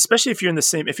 Yeah. And especially if you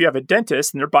have a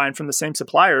dentist and they're buying from the same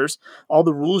suppliers, all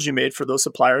the rules you made for those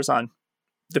suppliers on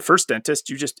the first dentist,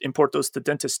 you just import those to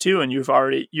dentist too, and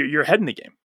you're ahead in the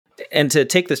game. And to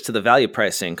take this to the value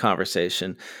pricing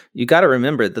conversation, you got to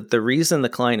remember that the reason the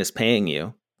client is paying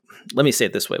you, let me say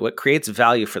it this way, what creates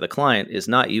value for the client is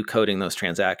not you coding those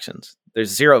transactions. There's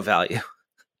zero value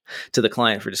to the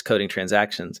client for just coding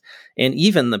transactions. And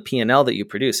even the P&L that you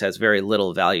produce has very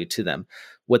little value to them.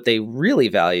 What they really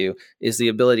value is the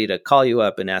ability to call you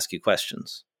up and ask you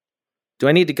questions. Do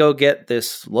I need to go get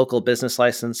this local business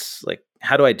license? Like,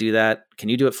 how do I do that? Can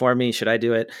you do it for me? Should I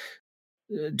do it?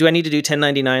 Do I need to do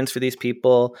 1099s for these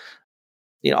people?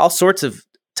 All sorts of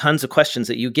tons of questions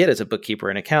that you get as a bookkeeper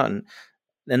and accountant.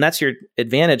 And that's your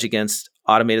advantage against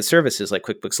automated services like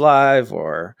QuickBooks Live,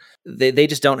 or they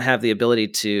just don't have the ability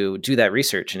to do that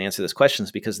research and answer those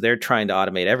questions because they're trying to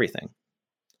automate everything.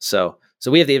 So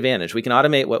we have the advantage. We can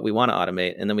automate what we want to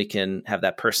automate, and then we can have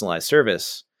that personalized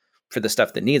service for the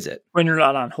stuff that needs it. When you're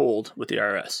not on hold with the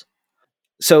IRS.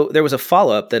 So there was a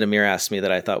follow-up that Amir asked me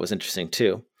that I thought was interesting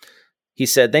too. He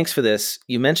said, thanks for this.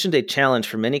 You mentioned a challenge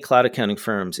for many cloud accounting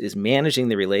firms is managing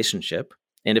the relationship.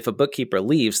 And if a bookkeeper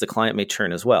leaves, the client may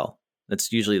churn as well.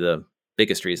 That's usually the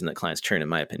biggest reason that clients churn, in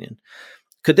my opinion.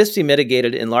 Could this be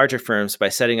mitigated in larger firms by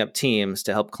setting up teams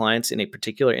to help clients in a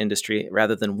particular industry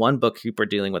rather than one bookkeeper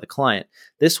dealing with a client?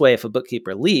 This way, if a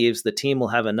bookkeeper leaves, the team will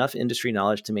have enough industry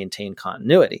knowledge to maintain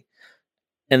continuity.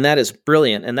 And that is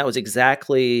brilliant. And that was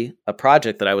exactly a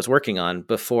project that I was working on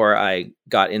before I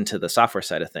got into the software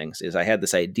side of things. Is I had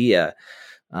this idea.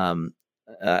 I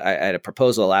had a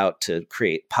proposal out to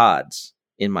create pods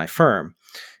in my firm.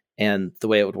 And the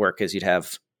way it would work is you'd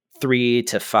have 3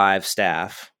 to 5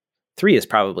 staff. 3 is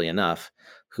probably enough,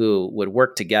 who would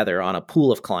work together on a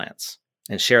pool of clients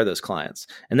and share those clients.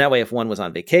 And that way, if one was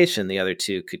on vacation, the other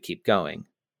 2 could keep going.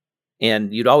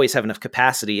 And you'd always have enough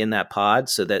capacity in that pod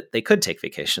so that they could take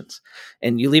vacations.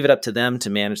 And you leave it up to them to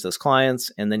manage those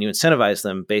clients, and then you incentivize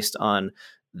them based on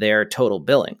their total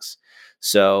billings.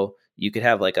 So you could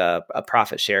have like a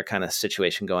profit share kind of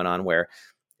situation going on where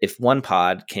if one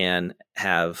pod can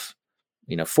have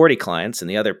 40 clients and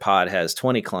the other pod has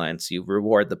 20 clients, you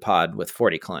reward the pod with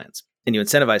 40 clients. And you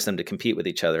incentivize them to compete with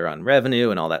each other on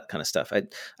revenue and all that kind of stuff.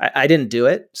 I didn't do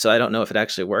it, so I don't know if it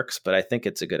actually works, but I think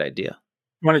it's a good idea.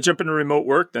 Want to jump into remote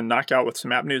work, then knock out with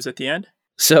some app news at the end?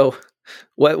 So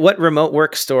what remote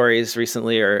work stories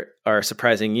recently are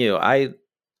surprising you? I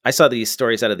saw these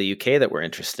stories out of the UK that were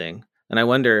interesting. And I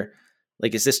wonder,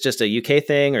 like, is this just a UK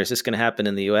thing, or is this going to happen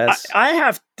in the US? I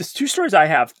have these 2 stories I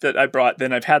have that I brought,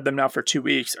 then I've had them now for 2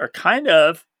 weeks, are kind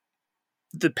of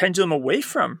the pendulum away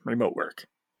from remote work.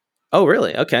 Oh,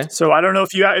 really? Okay. So I don't know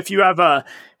if you have I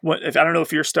don't know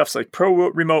if your stuff's like pro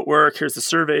remote work. Here's the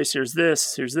surveys. Here's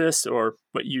this, or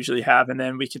what you usually have, and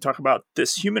then we can talk about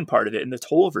this human part of it and the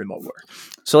toll of remote work.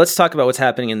 So let's talk about what's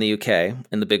happening in the UK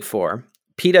in the Big Four.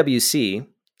 PwC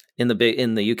in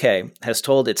the UK has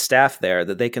told its staff there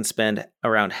that they can spend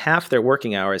around half their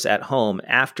working hours at home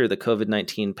after the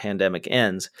COVID-19 pandemic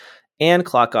ends, and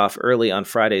clock off early on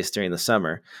Fridays during the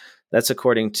summer. That's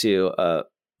according to a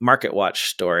MarketWatch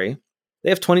story. They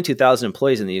have 22,000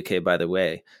 employees in the UK, by the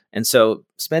way. And so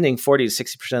spending 40 to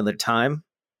 60% of their time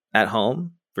at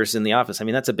home versus in the office, I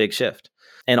mean, that's a big shift.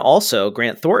 And also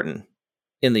Grant Thornton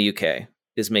in the UK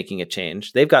is making a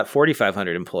change. They've got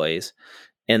 4,500 employees,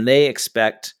 and they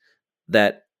expect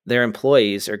that their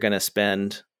employees are going to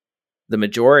spend the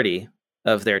majority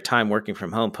of their time working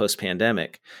from home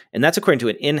post-pandemic. And that's according to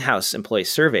an in-house employee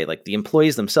survey. Like, the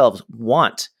employees themselves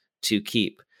want to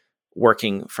keep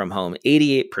working from home.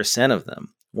 88% of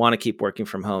them want to keep working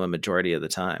from home a majority of the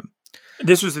time.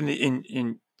 This was in the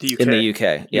UK. In the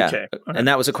UK, yeah. UK. Okay. And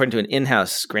that was according to an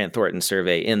in-house Grant Thornton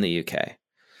survey in the UK.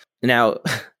 Now,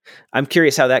 I'm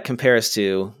curious how that compares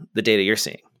to the data you're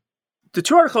seeing. The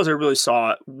 2 articles I really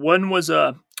saw, one was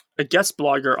a guest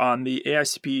blogger on the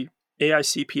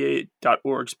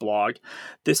AICPA.org's blog.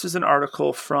 This was an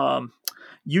article from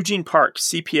Eugene Park,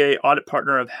 CPA audit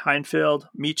partner of Heinfeld,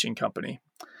 Meach & Company.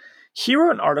 He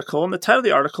wrote an article, and the title of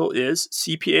the article is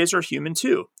CPAs Are Human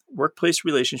Too, Workplace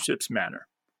Relationships Matter.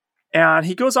 And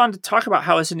he goes on to talk about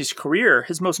how in his career,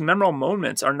 his most memorable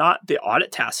moments are not the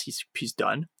audit tasks he's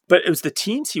done, but it was the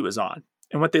teams he was on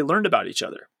and what they learned about each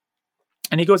other.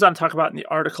 And he goes on to talk about in the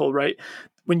article, right,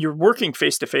 when you're working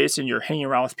face-to-face and you're hanging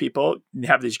around with people and you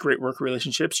have these great work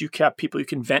relationships, you have people you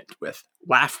can vent with,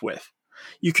 laugh with.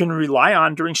 you can rely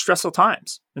on during stressful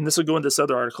times. And this will go into this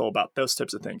other article about those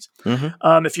types of things.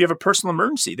 If you have a personal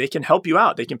emergency, they can help you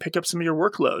out. They can pick up some of your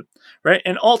workload, right?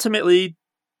 And ultimately,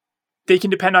 they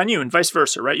can depend on you and vice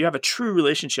versa, right? You have a true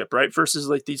relationship, right? Versus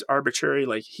like these arbitrary,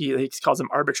 like he calls them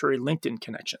arbitrary LinkedIn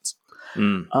connections.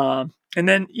 And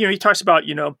then, he talks about,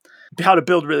 how to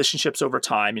build relationships over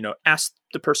time, ask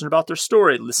the person about their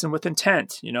story, listen with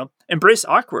intent, embrace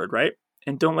awkward, right?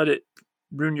 And don't let it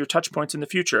ruin your touch points in the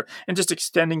future, and just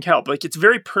extending help. Like, it's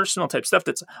very personal type stuff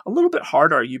that's a little bit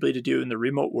hard, arguably, to do in the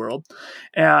remote world.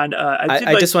 And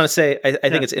I just want to say, I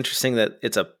think it's interesting that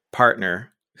it's a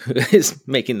partner who is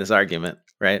making this argument,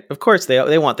 right? Of course,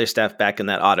 they want their staff back in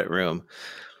that audit room,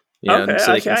 so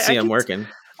they can see them working.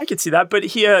 I could see that, but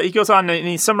he goes on and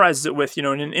he summarizes it with, in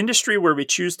an industry where we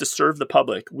choose to serve the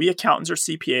public, we accountants or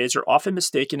CPAs are often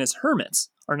mistaken as hermits,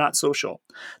 are not social.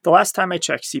 The last time I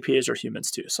checked, CPAs are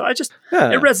humans too. So it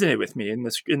resonated with me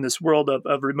in this world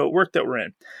of remote work that we're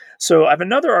in. So I have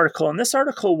another article, and this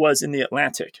article was in The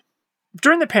Atlantic.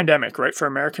 During the pandemic, right, for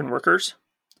American workers,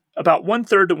 about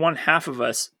 1/3 to 1/2 of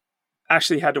us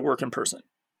actually had to work in person.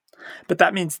 But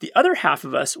that means the other half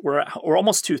of us or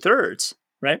almost 2/3,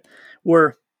 right,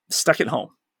 were stuck at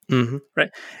home,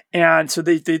 right? And so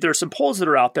there's some polls that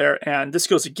are out there, and this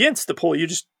goes against the poll you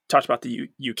just talked about, the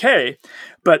UK,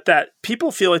 but that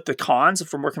people feel like the cons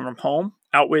from working from home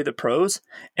outweigh the pros,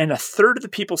 and 1/3 of the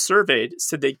people surveyed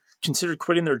said they considered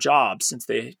quitting their jobs since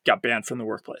they got banned from the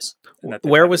workplace.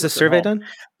 Where was the survey done?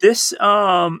 This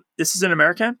is an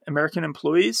American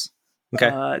employees. Okay.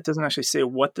 It doesn't actually say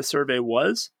what the survey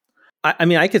was. I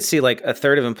mean, I could see like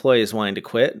 1/3 of employees wanting to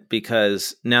quit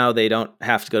because now they don't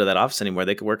have to go to that office anymore.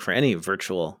 They could work for any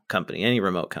virtual company, any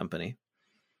remote company.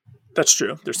 That's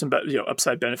true. There's some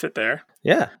upside benefit there.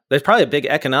 Yeah. There's probably a big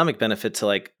economic benefit to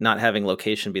like not having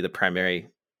location be the primary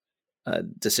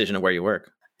decision of where you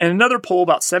work. And another poll,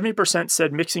 about 70%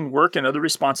 said mixing work and other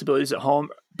responsibilities at home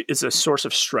is a source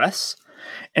of stress.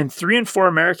 And 3 in 4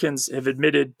 Americans have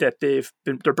admitted that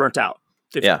they're burnt out.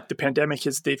 The pandemic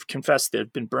they've confessed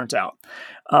they've been burnt out.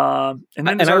 And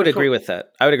I would agree with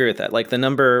that. Like, the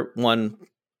number one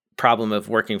problem of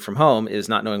working from home is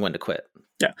not knowing when to quit.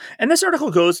 Yeah. And this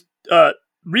article goes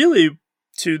really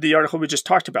to the article we just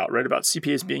talked about, right? About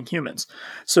CPAs being humans.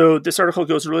 So this article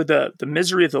goes really the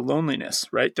misery of the loneliness,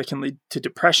 right? That can lead to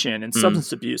depression and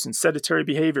substance abuse and sedentary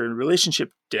behavior and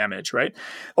relationship damage, right?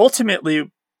 Ultimately,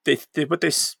 what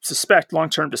they suspect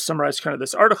long-term, to summarize kind of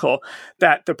this article,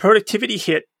 that the productivity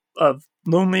hit of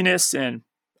loneliness and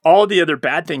all the other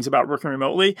bad things about working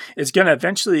remotely is going to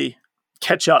eventually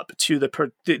catch up to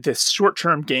the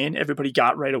short-term gain everybody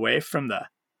got right away from the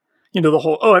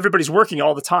whole, everybody's working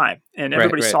all the time and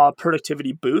everybody saw a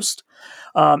productivity boost.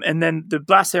 And then the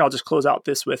last thing I'll just close out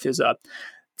this with is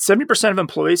 70% of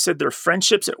employees said their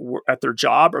friendships at their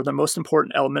job are the most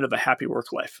important element of a happy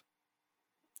work life.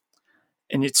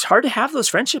 And it's hard to have those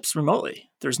friendships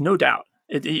remotely. There's no doubt.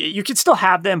 You can still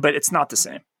have them, but it's not the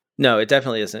same. No, it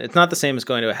definitely isn't. It's not the same as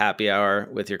going to a happy hour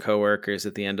with your coworkers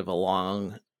at the end of a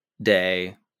long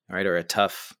day, right? Or a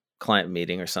tough client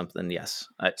meeting or something. Yes,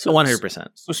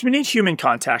 100%. So we need human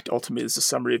contact, ultimately, is the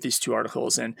summary of these two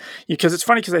articles. And because it's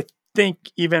funny, because I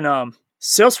think even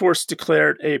Salesforce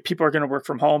declared people are going to work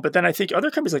from home, but then I think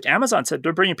other companies like Amazon said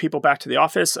they're bringing people back to the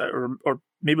office, or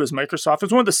maybe it was Microsoft. It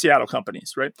was one of the Seattle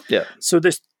companies, right? Yeah. So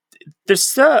there's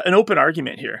an open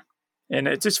argument here, and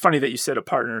it's just funny that you said a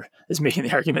partner is making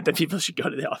the argument that people should go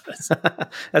to the office.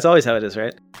 That's always how it is,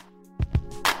 right?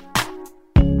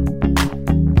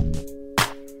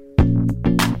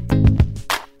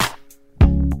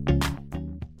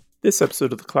 This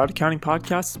episode of the Cloud Accounting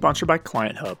Podcast is sponsored by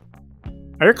Client Hub.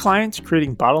 Are your clients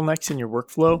creating bottlenecks in your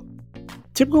workflow?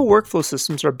 Typical workflow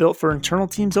systems are built for internal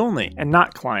teams only and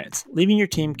not clients, leaving your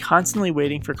team constantly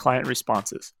waiting for client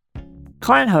responses.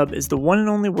 Client Hub is the one and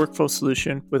only workflow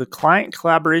solution with a client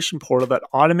collaboration portal that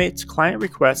automates client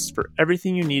requests for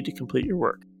everything you need to complete your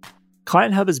work.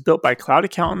 Client Hub is built by cloud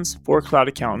accountants for cloud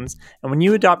accountants, and when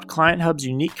you adopt Client Hub's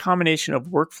unique combination of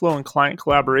workflow and client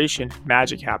collaboration,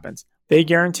 magic happens. They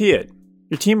guarantee it.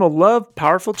 Your team will love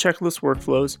powerful checklist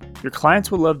workflows. Your clients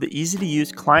will love the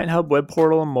easy-to-use Client Hub web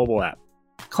portal and mobile app.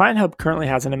 Client Hub currently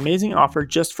has an amazing offer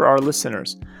just for our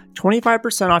listeners.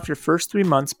 25% off your first 3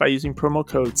 months by using promo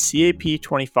code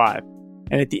CAP25.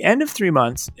 And at the end of 3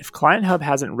 months, if Client Hub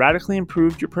hasn't radically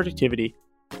improved your productivity,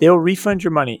 they will refund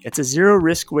your money. It's a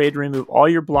zero-risk way to remove all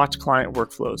your blocked client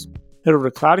workflows. Head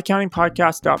over to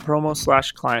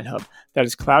cloudaccountingpodcast.promo/clienthub. That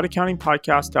is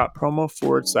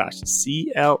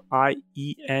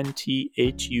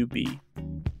cloudaccountingpodcast.promo/CLIENTHUB.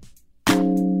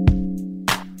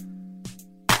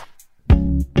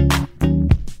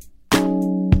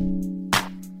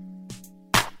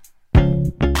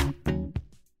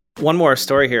 one more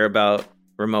story here about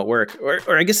remote work,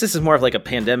 or I guess this is more of like a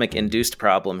pandemic-induced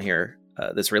problem here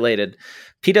that's related.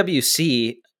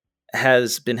 PwC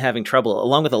has been having trouble,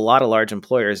 along with a lot of large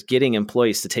employers, getting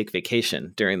employees to take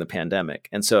vacation during the pandemic.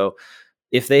 And so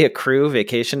if they accrue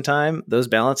vacation time, those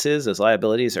balances, those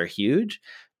liabilities are huge.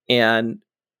 And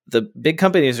the big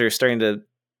companies are starting to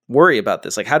worry about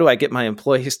this. Like, how do I get my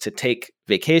employees to take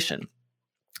vacation?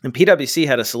 And PwC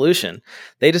had a solution.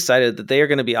 They decided that they are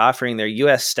going to be offering their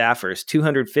US staffers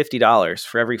 $250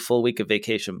 for every full week of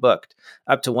vacation booked,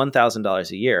 up to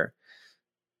 $1,000 a year.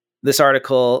 This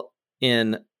article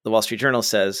in the Wall Street Journal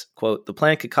says, quote, "The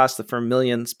plan could cost the firm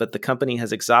millions, but the company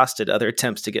has exhausted other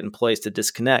attempts to get employees to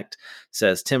disconnect,"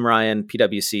 says Tim Ryan,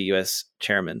 PwC US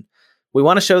chairman. "We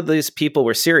want to show these people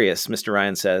we're serious," Mr.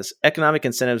 Ryan says. "Economic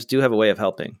incentives do have a way of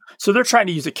helping." So they're trying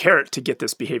to use a carrot to get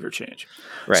this behavior change.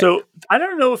 Right. So I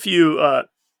don't know if you,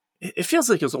 it feels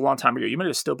like it was a long time ago. You might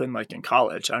have still been like in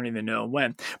college. I don't even know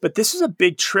when. But this is a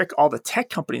big trick all the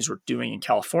tech companies were doing in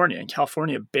California, and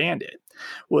California banned it.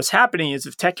 What's happening is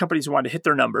if tech companies wanted to hit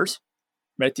their numbers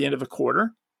right at the end of a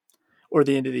quarter or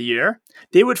the end of the year,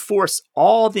 they would force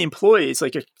all the employees,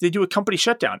 like they do a company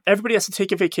shutdown. Everybody has to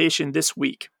take a vacation this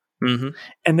week. Mm-hmm.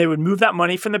 And they would move that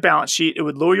money from the balance sheet. It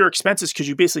would lower your expenses because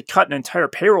you basically cut an entire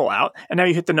payroll out, and now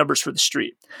you hit the numbers for the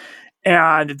street.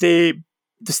 And the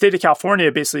state of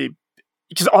California basically,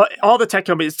 because all the tech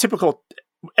companies, typical,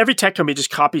 every tech company just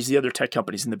copies the other tech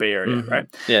companies in the Bay Area, right?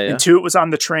 Yeah. Intuit was on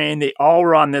the train. They all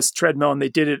were on this treadmill, and they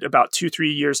did it about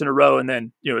 2-3 years in a row. And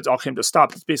then, it all came to a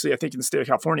stop. It's basically, I think in the state of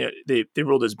California, they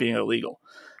ruled it as being illegal.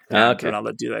 Okay. They're not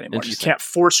allowed to do that anymore. You can't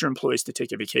force your employees to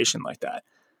take a vacation like that.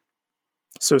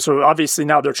 So obviously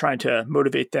now they're trying to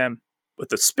motivate them with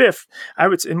the spiff.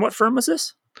 And what firm was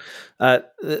this?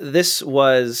 This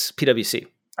was PwC.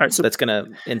 All right, so that's going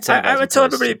to incentivize. I would tell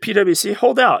everybody at PwC,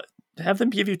 hold out. Have them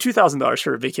give you $2,000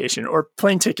 for a vacation or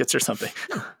plane tickets or something.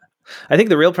 I think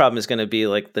the real problem is going to be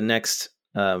like the next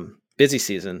busy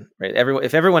season, right?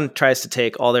 If everyone tries to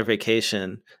take all their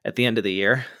vacation at the end of the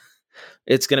year,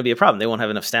 it's going to be a problem. They won't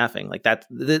have enough staffing. Like that.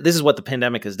 This is what the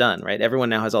pandemic has done, right? Everyone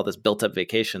now has all this built up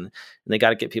vacation, and they got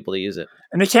to get people to use it.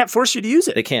 And they can't force you to use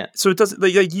it. They can't. So it doesn't.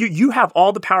 Like you have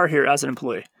all the power here as an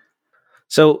employee.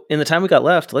 So in the time we got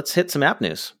left, let's hit some app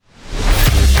news.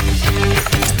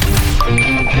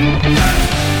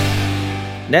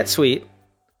 NetSuite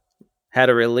had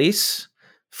a release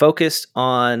focused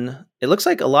on, it looks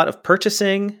like, a lot of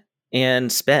purchasing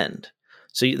and spend.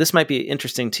 So this might be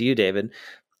interesting to you, David.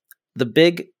 The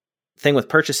big thing with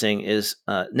purchasing is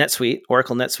NetSuite,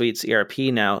 Oracle NetSuite's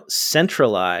ERP now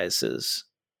centralizes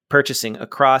purchasing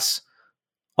across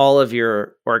all of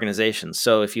your organizations.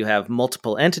 So if you have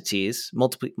multiple entities,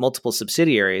 multiple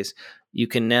subsidiaries, you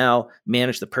can now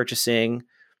manage the purchasing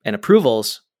and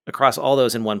approvals across all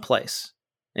those in one place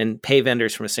and pay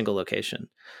vendors from a single location.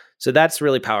 So that's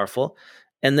really powerful.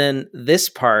 And then this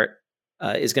part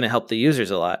is going to help the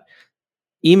users a lot.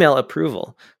 Email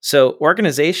approval. So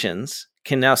organizations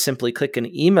can now simply click an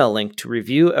email link to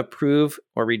review, approve,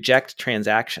 or reject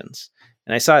transactions.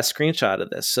 And I saw a screenshot of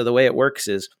this. So the way it works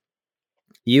is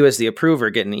you as the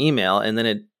approver get an email, and then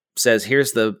it says,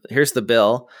 here's the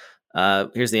bill,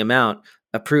 here's the amount,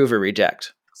 approve or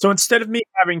reject. So instead of me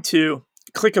having to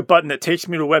click a button that takes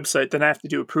me to a website, then I have to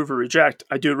do approve or reject.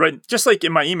 I do it right, just like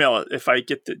in my email. If I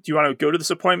get do you want to go to this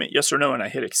appointment? Yes or no? And I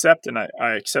hit accept, and I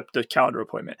accept the calendar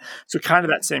appointment. So kind of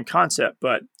that same concept,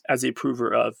 but as the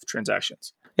approver of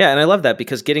transactions. Yeah, and I love that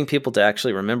because getting people to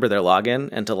actually remember their login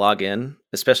and to log in,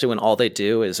 especially when all they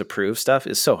do is approve stuff,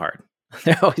 is so hard.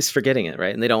 They're always forgetting it,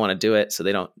 right? And they don't want to do it, so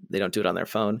they don't do it on their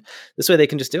phone. This way they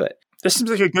can just do it. This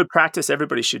seems like a good practice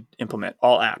everybody should implement,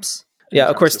 all apps. Yeah,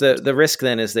 of course, the risk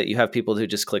then is that you have people who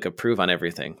just click approve on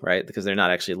everything, right? Because they're not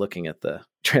actually looking at the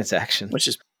transaction. Which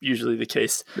is usually the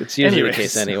case. It's usually the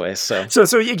case anyway. So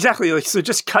exactly. So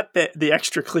just cut the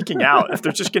extra clicking out. If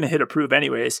they're just going to hit approve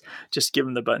anyways, just give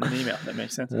them the button in the email. That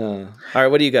makes sense. All right,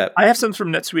 what do you got? I have some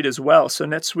from NetSuite as well. So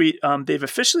NetSuite, they've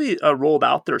officially rolled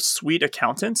out their Suite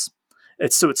accountants.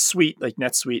 It's Suite, like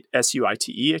NetSuite,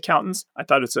 SUITE accountants. I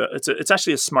thought it's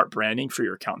actually a smart branding for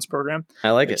your accountants program. I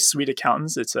like it. Suite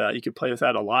accountants. It's you could play with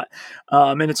that a lot,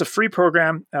 and it's a free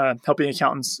program helping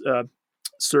accountants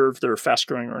serve their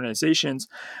fast-growing organizations.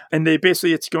 And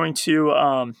it's going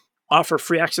to offer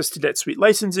free access to NetSuite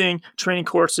licensing, training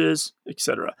courses,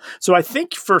 etc. So I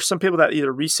think for some people that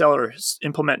either resell or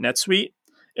implement NetSuite,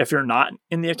 if you're not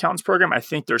in the accountants program, I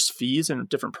think there's fees in a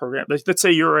different program. Like, let's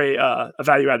say you're a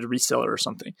value-added reseller or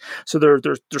something. So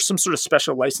there's some sort of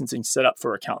special licensing set up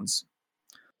for accountants.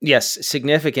 Yes,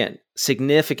 significant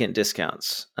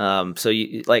discounts. So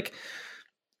you like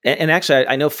And actually,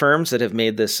 I know firms that have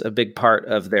made this a big part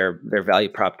of their value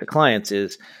prop to clients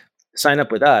is sign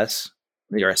up with us.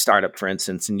 You're a startup, for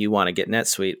instance, and you want to get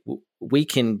NetSuite. We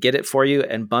can get it for you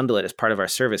and bundle it as part of our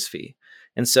service fee.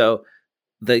 And so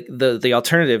the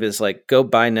alternative is like, go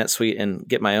buy NetSuite and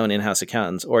get my own in-house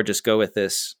accountants, or just go with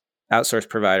this outsourced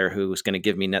provider who's going to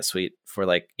give me NetSuite for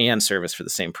and service for the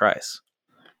same price.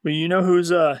 Well, you know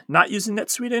who's not using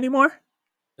NetSuite anymore?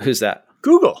 Who's that?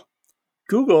 Google.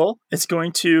 Google is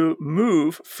going to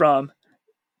move from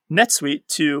NetSuite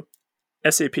to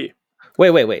SAP.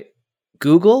 Wait.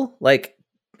 Google, like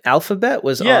Alphabet,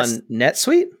 was Yes. on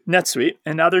NetSuite? NetSuite,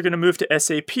 and now they're going to move to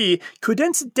SAP.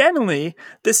 Coincidentally,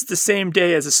 this is the same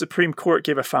day as the Supreme Court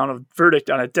gave a final verdict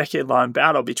on a decade-long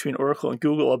battle between Oracle and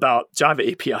Google about Java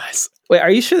APIs. Wait,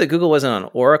 are you sure that Google wasn't on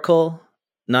Oracle,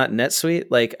 not NetSuite?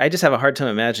 Like, I just have a hard time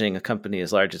imagining a company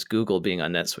as large as Google being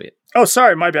on NetSuite. Oh,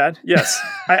 sorry, my bad. Yes.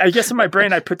 I guess in my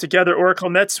brain I put together Oracle,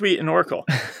 NetSuite, and Oracle.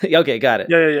 Okay, got it.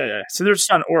 Yeah. So they're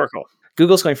just on Oracle.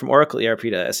 Google's going from Oracle ERP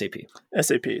to SAP.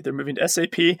 SAP. They're moving to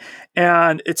SAP.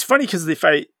 And it's funny because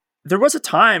there was a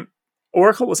time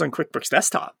Oracle was on QuickBooks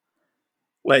Desktop.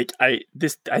 Like I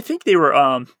think they were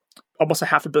almost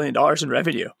 $500 million in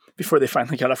revenue before they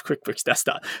finally got off QuickBooks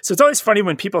Desktop. So it's always funny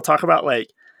when people talk about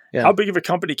how big of a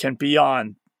company can be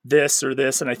on this or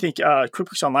this. And I think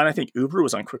QuickBooks Online, I think Uber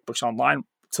was on QuickBooks Online.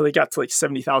 So they got to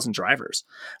 70,000 drivers.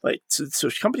 So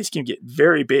companies can get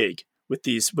very big with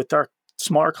our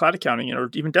smaller cloud accounting or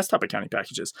even desktop accounting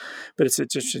packages. But it's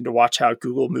interesting to watch how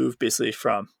Google moved basically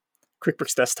from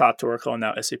QuickBooks Desktop to Oracle and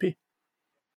now SAP.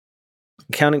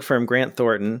 Accounting firm Grant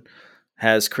Thornton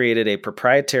has created a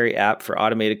proprietary app for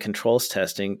automated controls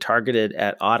testing targeted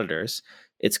at auditors.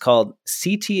 It's called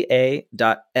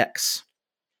CTA.X.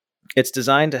 It's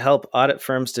designed to help audit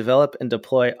firms develop and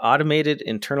deploy automated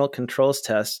internal controls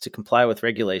tests to comply with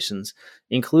regulations,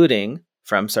 including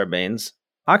from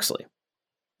Sarbanes-Oxley.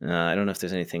 I don't know if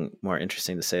there's anything more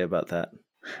interesting to say about that.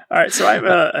 All right. So I have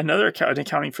another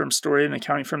accounting firm story, an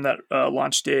accounting firm that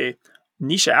launched a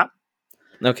niche app.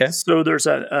 Okay. So there's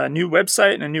a new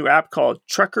website and a new app called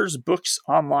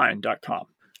truckersbooksonline.com.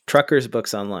 Truckers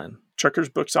Books Online. Truckers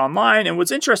Books Online. And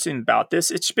what's interesting about this,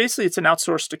 it's an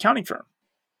outsourced accounting firm.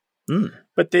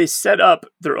 But they set up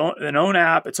an own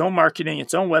app, its own marketing,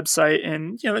 its own website.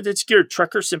 And, it's geared.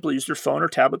 Truckers simply use their phone or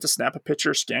tablet to snap a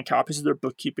picture, scan copies of their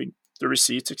bookkeeping, their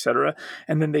receipts, et cetera.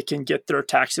 And then they can get their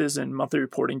taxes and monthly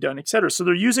reporting done, et cetera. So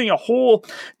they're using a whole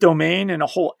domain and a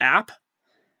whole app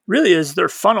really is their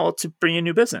funnel to bring in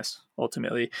new business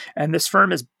ultimately. And this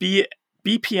firm is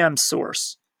BPM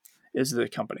Source is the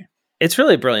company. It's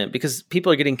really brilliant because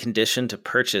people are getting conditioned to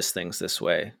purchase things this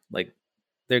way. Like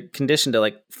they're conditioned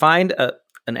to find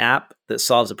an app that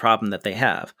solves a problem that they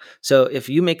have. So if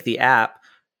you make the app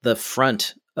the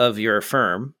front of your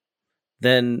firm,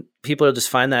 then people will just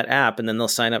find that app and then they'll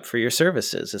sign up for your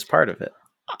services as part of it.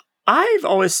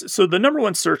 So the number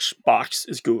one search box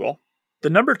is Google. The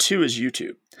number two is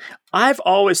YouTube. I've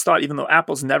always thought, even though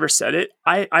Apple's never said it,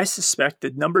 I suspect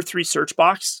the number 3 search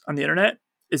box on the internet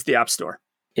is the App Store.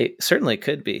 It certainly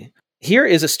could be. Here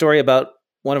is a story about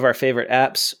one of our favorite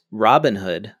apps,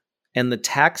 Robinhood, and the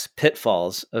tax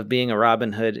pitfalls of being a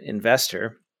Robinhood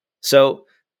investor. So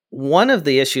one of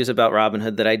the issues about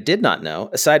Robinhood that I did not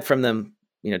know, aside from them,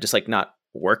 just not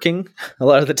working a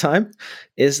lot of the time,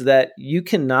 is that you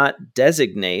cannot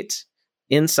designate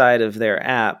inside of their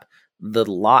app the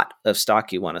lot of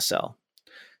stock you want to sell.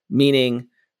 Meaning,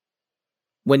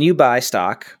 when you buy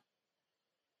stock,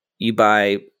 you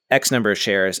buy X number of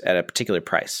shares at a particular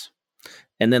price.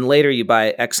 And then later you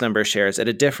buy X number of shares at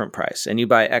a different price, and you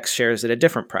buy X shares at a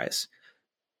different price.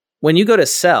 When you go to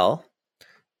sell,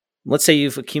 let's say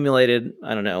you've accumulated,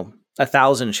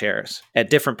 1,000 shares at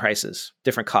different prices,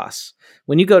 different costs.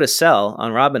 When you go to sell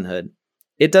on Robinhood,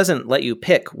 it doesn't let you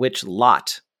pick which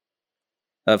lot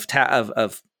of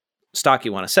stock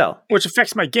you want to sell. Which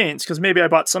affects my gains because maybe I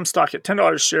bought some stock at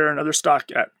 $10 a share, another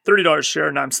stock at $30 a share,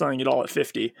 and I'm selling it all at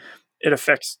 $50. It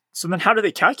affects. So then how do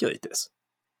they calculate this?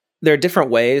 There are different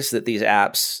ways that these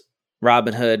apps,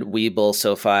 Robinhood, Webull,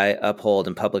 SoFi, Uphold,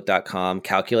 and Public.com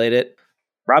calculate it.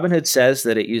 Robinhood says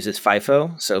that it uses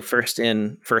FIFO, so first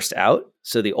in, first out.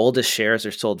 So the oldest shares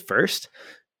are sold first.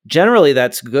 Generally,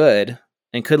 that's good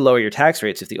and could lower your tax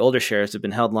rates if the older shares have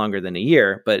been held longer than a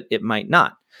year, but it might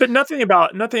not. But nothing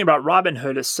about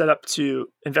Robinhood is set up to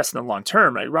invest in the long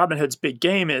term, right? Robinhood's big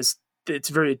game is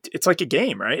it's like a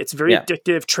game, right? It's very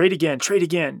addictive. Trade again.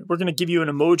 We're going to give you an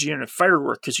emoji and a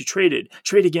firework because you traded.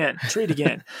 Trade again.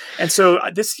 And so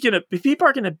people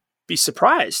are going to be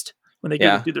surprised when they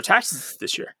go to do their taxes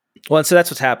this year. Well, and so that's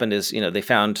what's happened is, they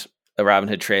found a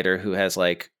Robinhood trader who has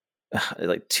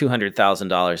like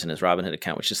 $200,000 in his Robinhood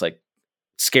account, which just like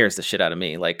scares the shit out of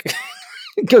me. Like,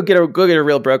 go get a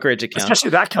real brokerage account, especially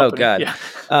that company. Oh God. Yeah.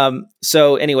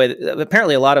 So anyway,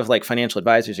 apparently a lot of like financial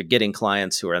advisors are getting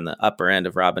clients who are in the upper end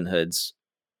of Robinhood's,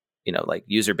 like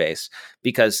user base,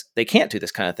 because they can't do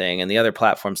this kind of thing, and the other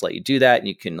platforms let you do that, and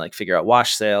you can like figure out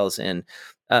wash sales, and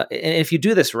if you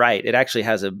do this right, it actually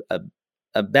has a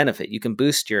benefit. You can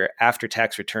boost your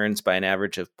after-tax returns by an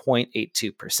average of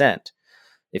 0.82%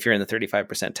 if you're in the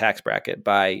 35% tax bracket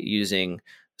by using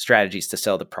strategies to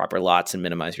sell the proper lots and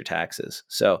minimize your taxes.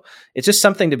 So it's just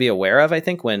something to be aware of. I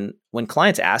think when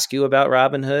clients ask you about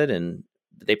Robinhood, and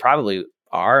they probably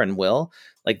are and will,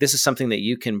 like, this is something that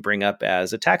you can bring up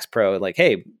as a tax pro. Like,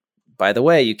 hey, by the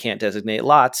way, you can't designate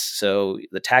lots, so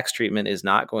the tax treatment is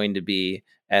not going to be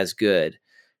as good,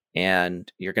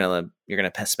 and you're gonna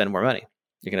spend more money.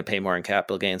 You're gonna pay more in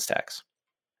capital gains tax.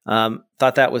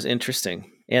 Thought that was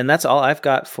interesting, and that's all I've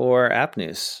got for app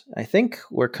news. I think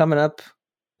we're coming up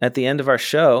at the end of our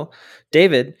show.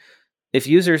 David, if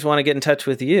users want to get in touch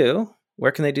with you,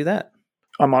 where can they do that?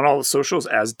 I'm on all the socials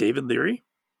as David Leary.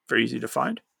 Very easy to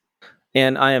find.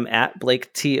 And I am at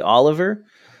Blake T. Oliver.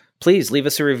 Please leave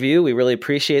us a review. We really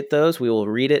appreciate those. We will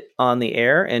read it on the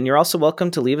air. And you're also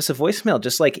welcome to leave us a voicemail,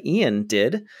 just like Ian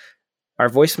did. Our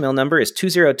voicemail number is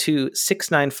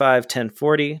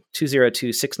 202-695-1040,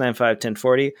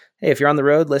 202-695-1040. Hey, if you're on the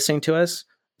road listening to us,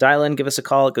 dial in, give us a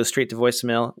call. It goes straight to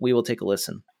voicemail. We will take a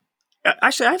listen.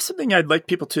 Actually, I have something I'd like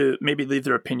people to maybe leave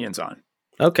their opinions on.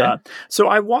 Okay. So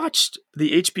I watched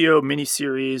the HBO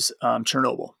miniseries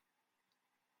Chernobyl.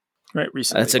 Right,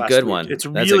 recently. That's a good one. It's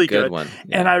really good. One.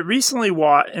 Yeah. And I recently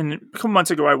watched, and a couple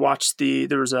months ago, I watched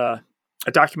there was a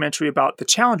documentary about the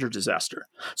Challenger disaster.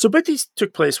 So both these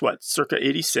took place, circa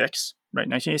 86, right,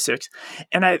 1986.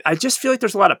 And I just feel like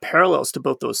there's a lot of parallels to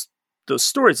both those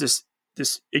stories.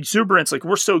 This exuberance, like,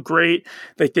 we're so great,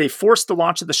 like they forced the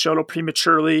launch of the shuttle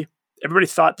prematurely. Everybody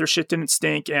thought their shit didn't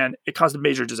stink, and it caused a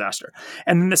major disaster.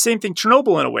 And then the same thing,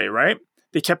 Chernobyl, in a way, right?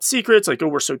 They kept secrets, like, oh,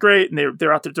 we're so great, and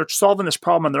they're out there, they're solving this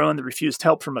problem on their own. They refused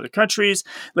help from other countries,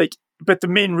 like. But the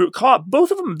main root cause, both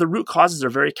of them, the root causes are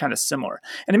very kind of similar.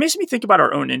 And it makes me think about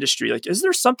our own industry. Like, is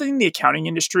there something in the accounting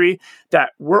industry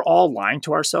that we're all lying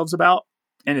to ourselves about,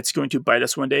 and it's going to bite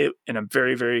us one day in a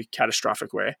very, very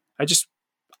catastrophic way? I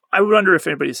wonder if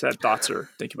anybody's had thoughts or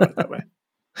think about it that way.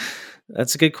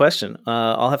 That's a good question.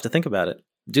 I'll have to think about it.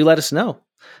 Do let us know.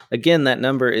 Again, that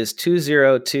number is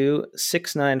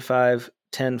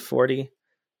 202-695-1040,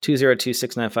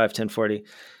 202-695-1040.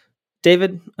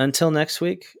 David, until next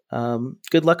week,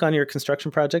 good luck on your construction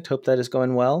project. Hope that is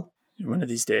going well. One of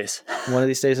these days. One of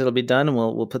these days it'll be done, and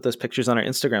we'll put those pictures on our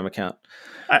Instagram account.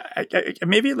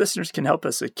 Maybe listeners can help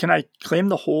us. Can I claim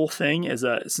the whole thing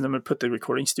since I'm going to put the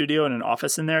recording studio and an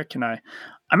office in there?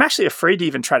 I'm actually afraid to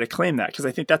even try to claim that, because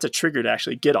I think that's a trigger to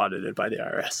actually get audited by the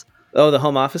IRS. Oh, the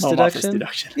home office deduction? Office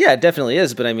deduction. Yeah, it definitely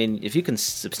is. But I mean, if you can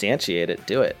substantiate it,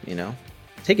 do it,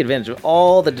 Take advantage of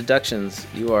all the deductions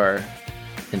you are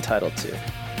entitled to.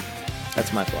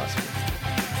 That's my philosophy.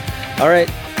 All right.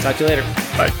 Talk to you later.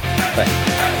 Bye. Bye.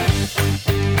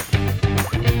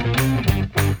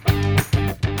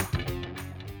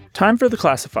 Time for the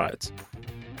classifieds.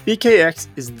 BKX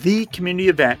is the community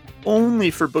event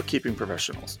only for bookkeeping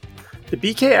professionals. The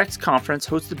BKX conference,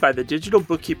 hosted by the Digital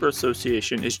Bookkeeper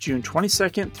Association, is June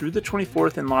 22nd through the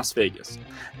 24th in Las Vegas.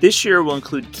 This year will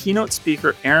include keynote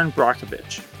speaker Aaron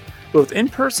Brockovich. Both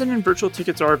in-person and virtual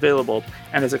tickets are available,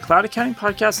 and as a Cloud Accounting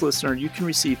Podcast listener, you can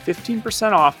receive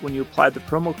 15% off when you apply the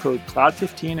promo code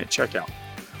CLOUD15 at checkout.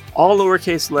 All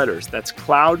lowercase letters, that's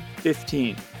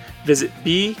CLOUD15. Visit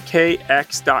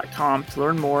bkx.com to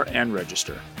learn more and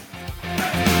register.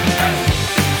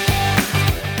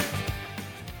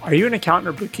 Are you an accountant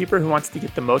or bookkeeper who wants to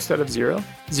get the most out of Xero?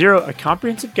 Xero, a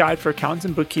comprehensive guide for accountants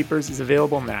and bookkeepers, is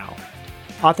available now.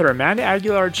 Author Amanda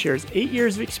Aguilard shares 8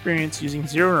 years of experience using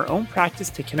Xero in her own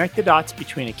practice to connect the dots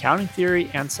between accounting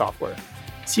theory and software.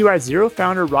 See why Xero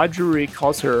founder Rod Drury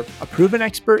calls her a proven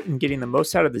expert in getting the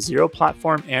most out of the Xero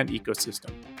platform and ecosystem.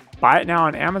 Buy it now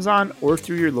on Amazon or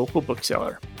through your local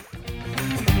bookseller.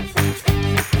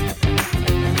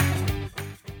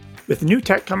 With new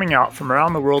tech coming out from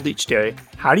around the world each day,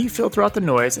 how do you filter out the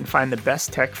noise and find the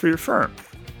best tech for your firm?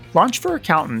 Launch for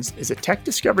Accountants is a tech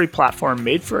discovery platform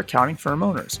made for accounting firm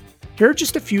owners. Here are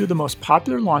just a few of the most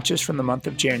popular launches from the month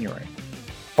of January.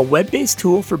 A web-based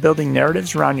tool for building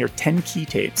narratives around your 10 key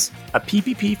tapes, a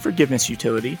PPP forgiveness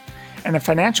utility, and a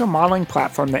financial modeling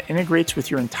platform that integrates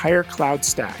with your entire cloud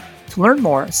stack. To learn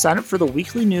more, sign up for the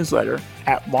weekly newsletter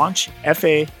at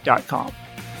launchfa.com.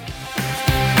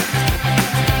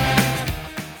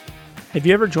 Have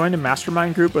you ever joined a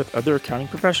mastermind group with other accounting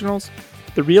professionals?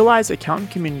 The Realize Accountant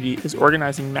community is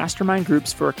organizing mastermind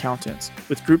groups for accountants,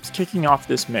 with groups kicking off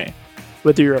this May.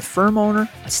 Whether you're a firm owner,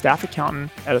 a staff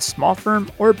accountant at a small firm,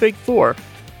 or a Big Four,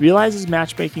 Realize is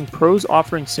matchmaking pros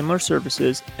offering similar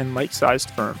services and like-sized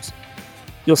firms.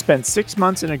 You'll spend 6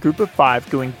 months in a group of 5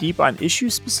 going deep on issue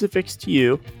specifics to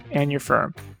you and your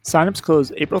firm. Signups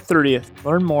close April 30th.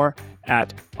 Learn more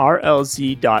at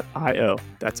rlz.io.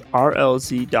 That's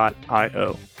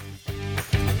rlz.io.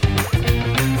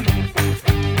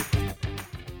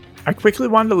 I quickly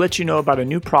wanted to let you know about a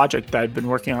new project that I've been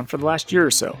working on for the last year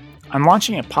or so. I'm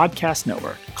launching a podcast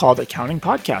network called Accounting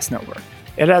Podcast Network.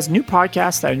 It has new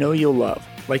podcasts that I know you'll love,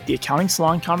 like the Accounting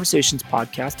Salon Conversations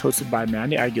podcast hosted by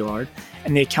Amanda Aguilar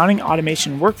and the Accounting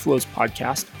Automation Workflows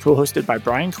podcast co-hosted by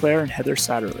Brian Clare and Heather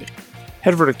Satterley.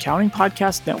 Head over to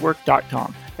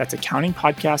accountingpodcastnetwork.com. That's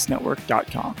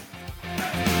accountingpodcastnetwork.com.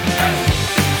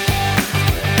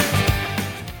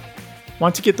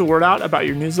 Want to get the word out about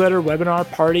your newsletter, webinar,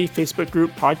 party, Facebook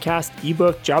group, podcast,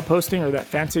 ebook, job posting, or that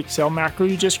fancy Excel macro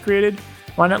you just created?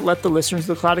 Why not let the listeners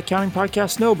of the Cloud Accounting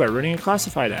Podcast know by running a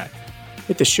classified ad?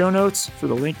 Hit the show notes for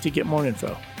the link to get more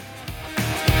info.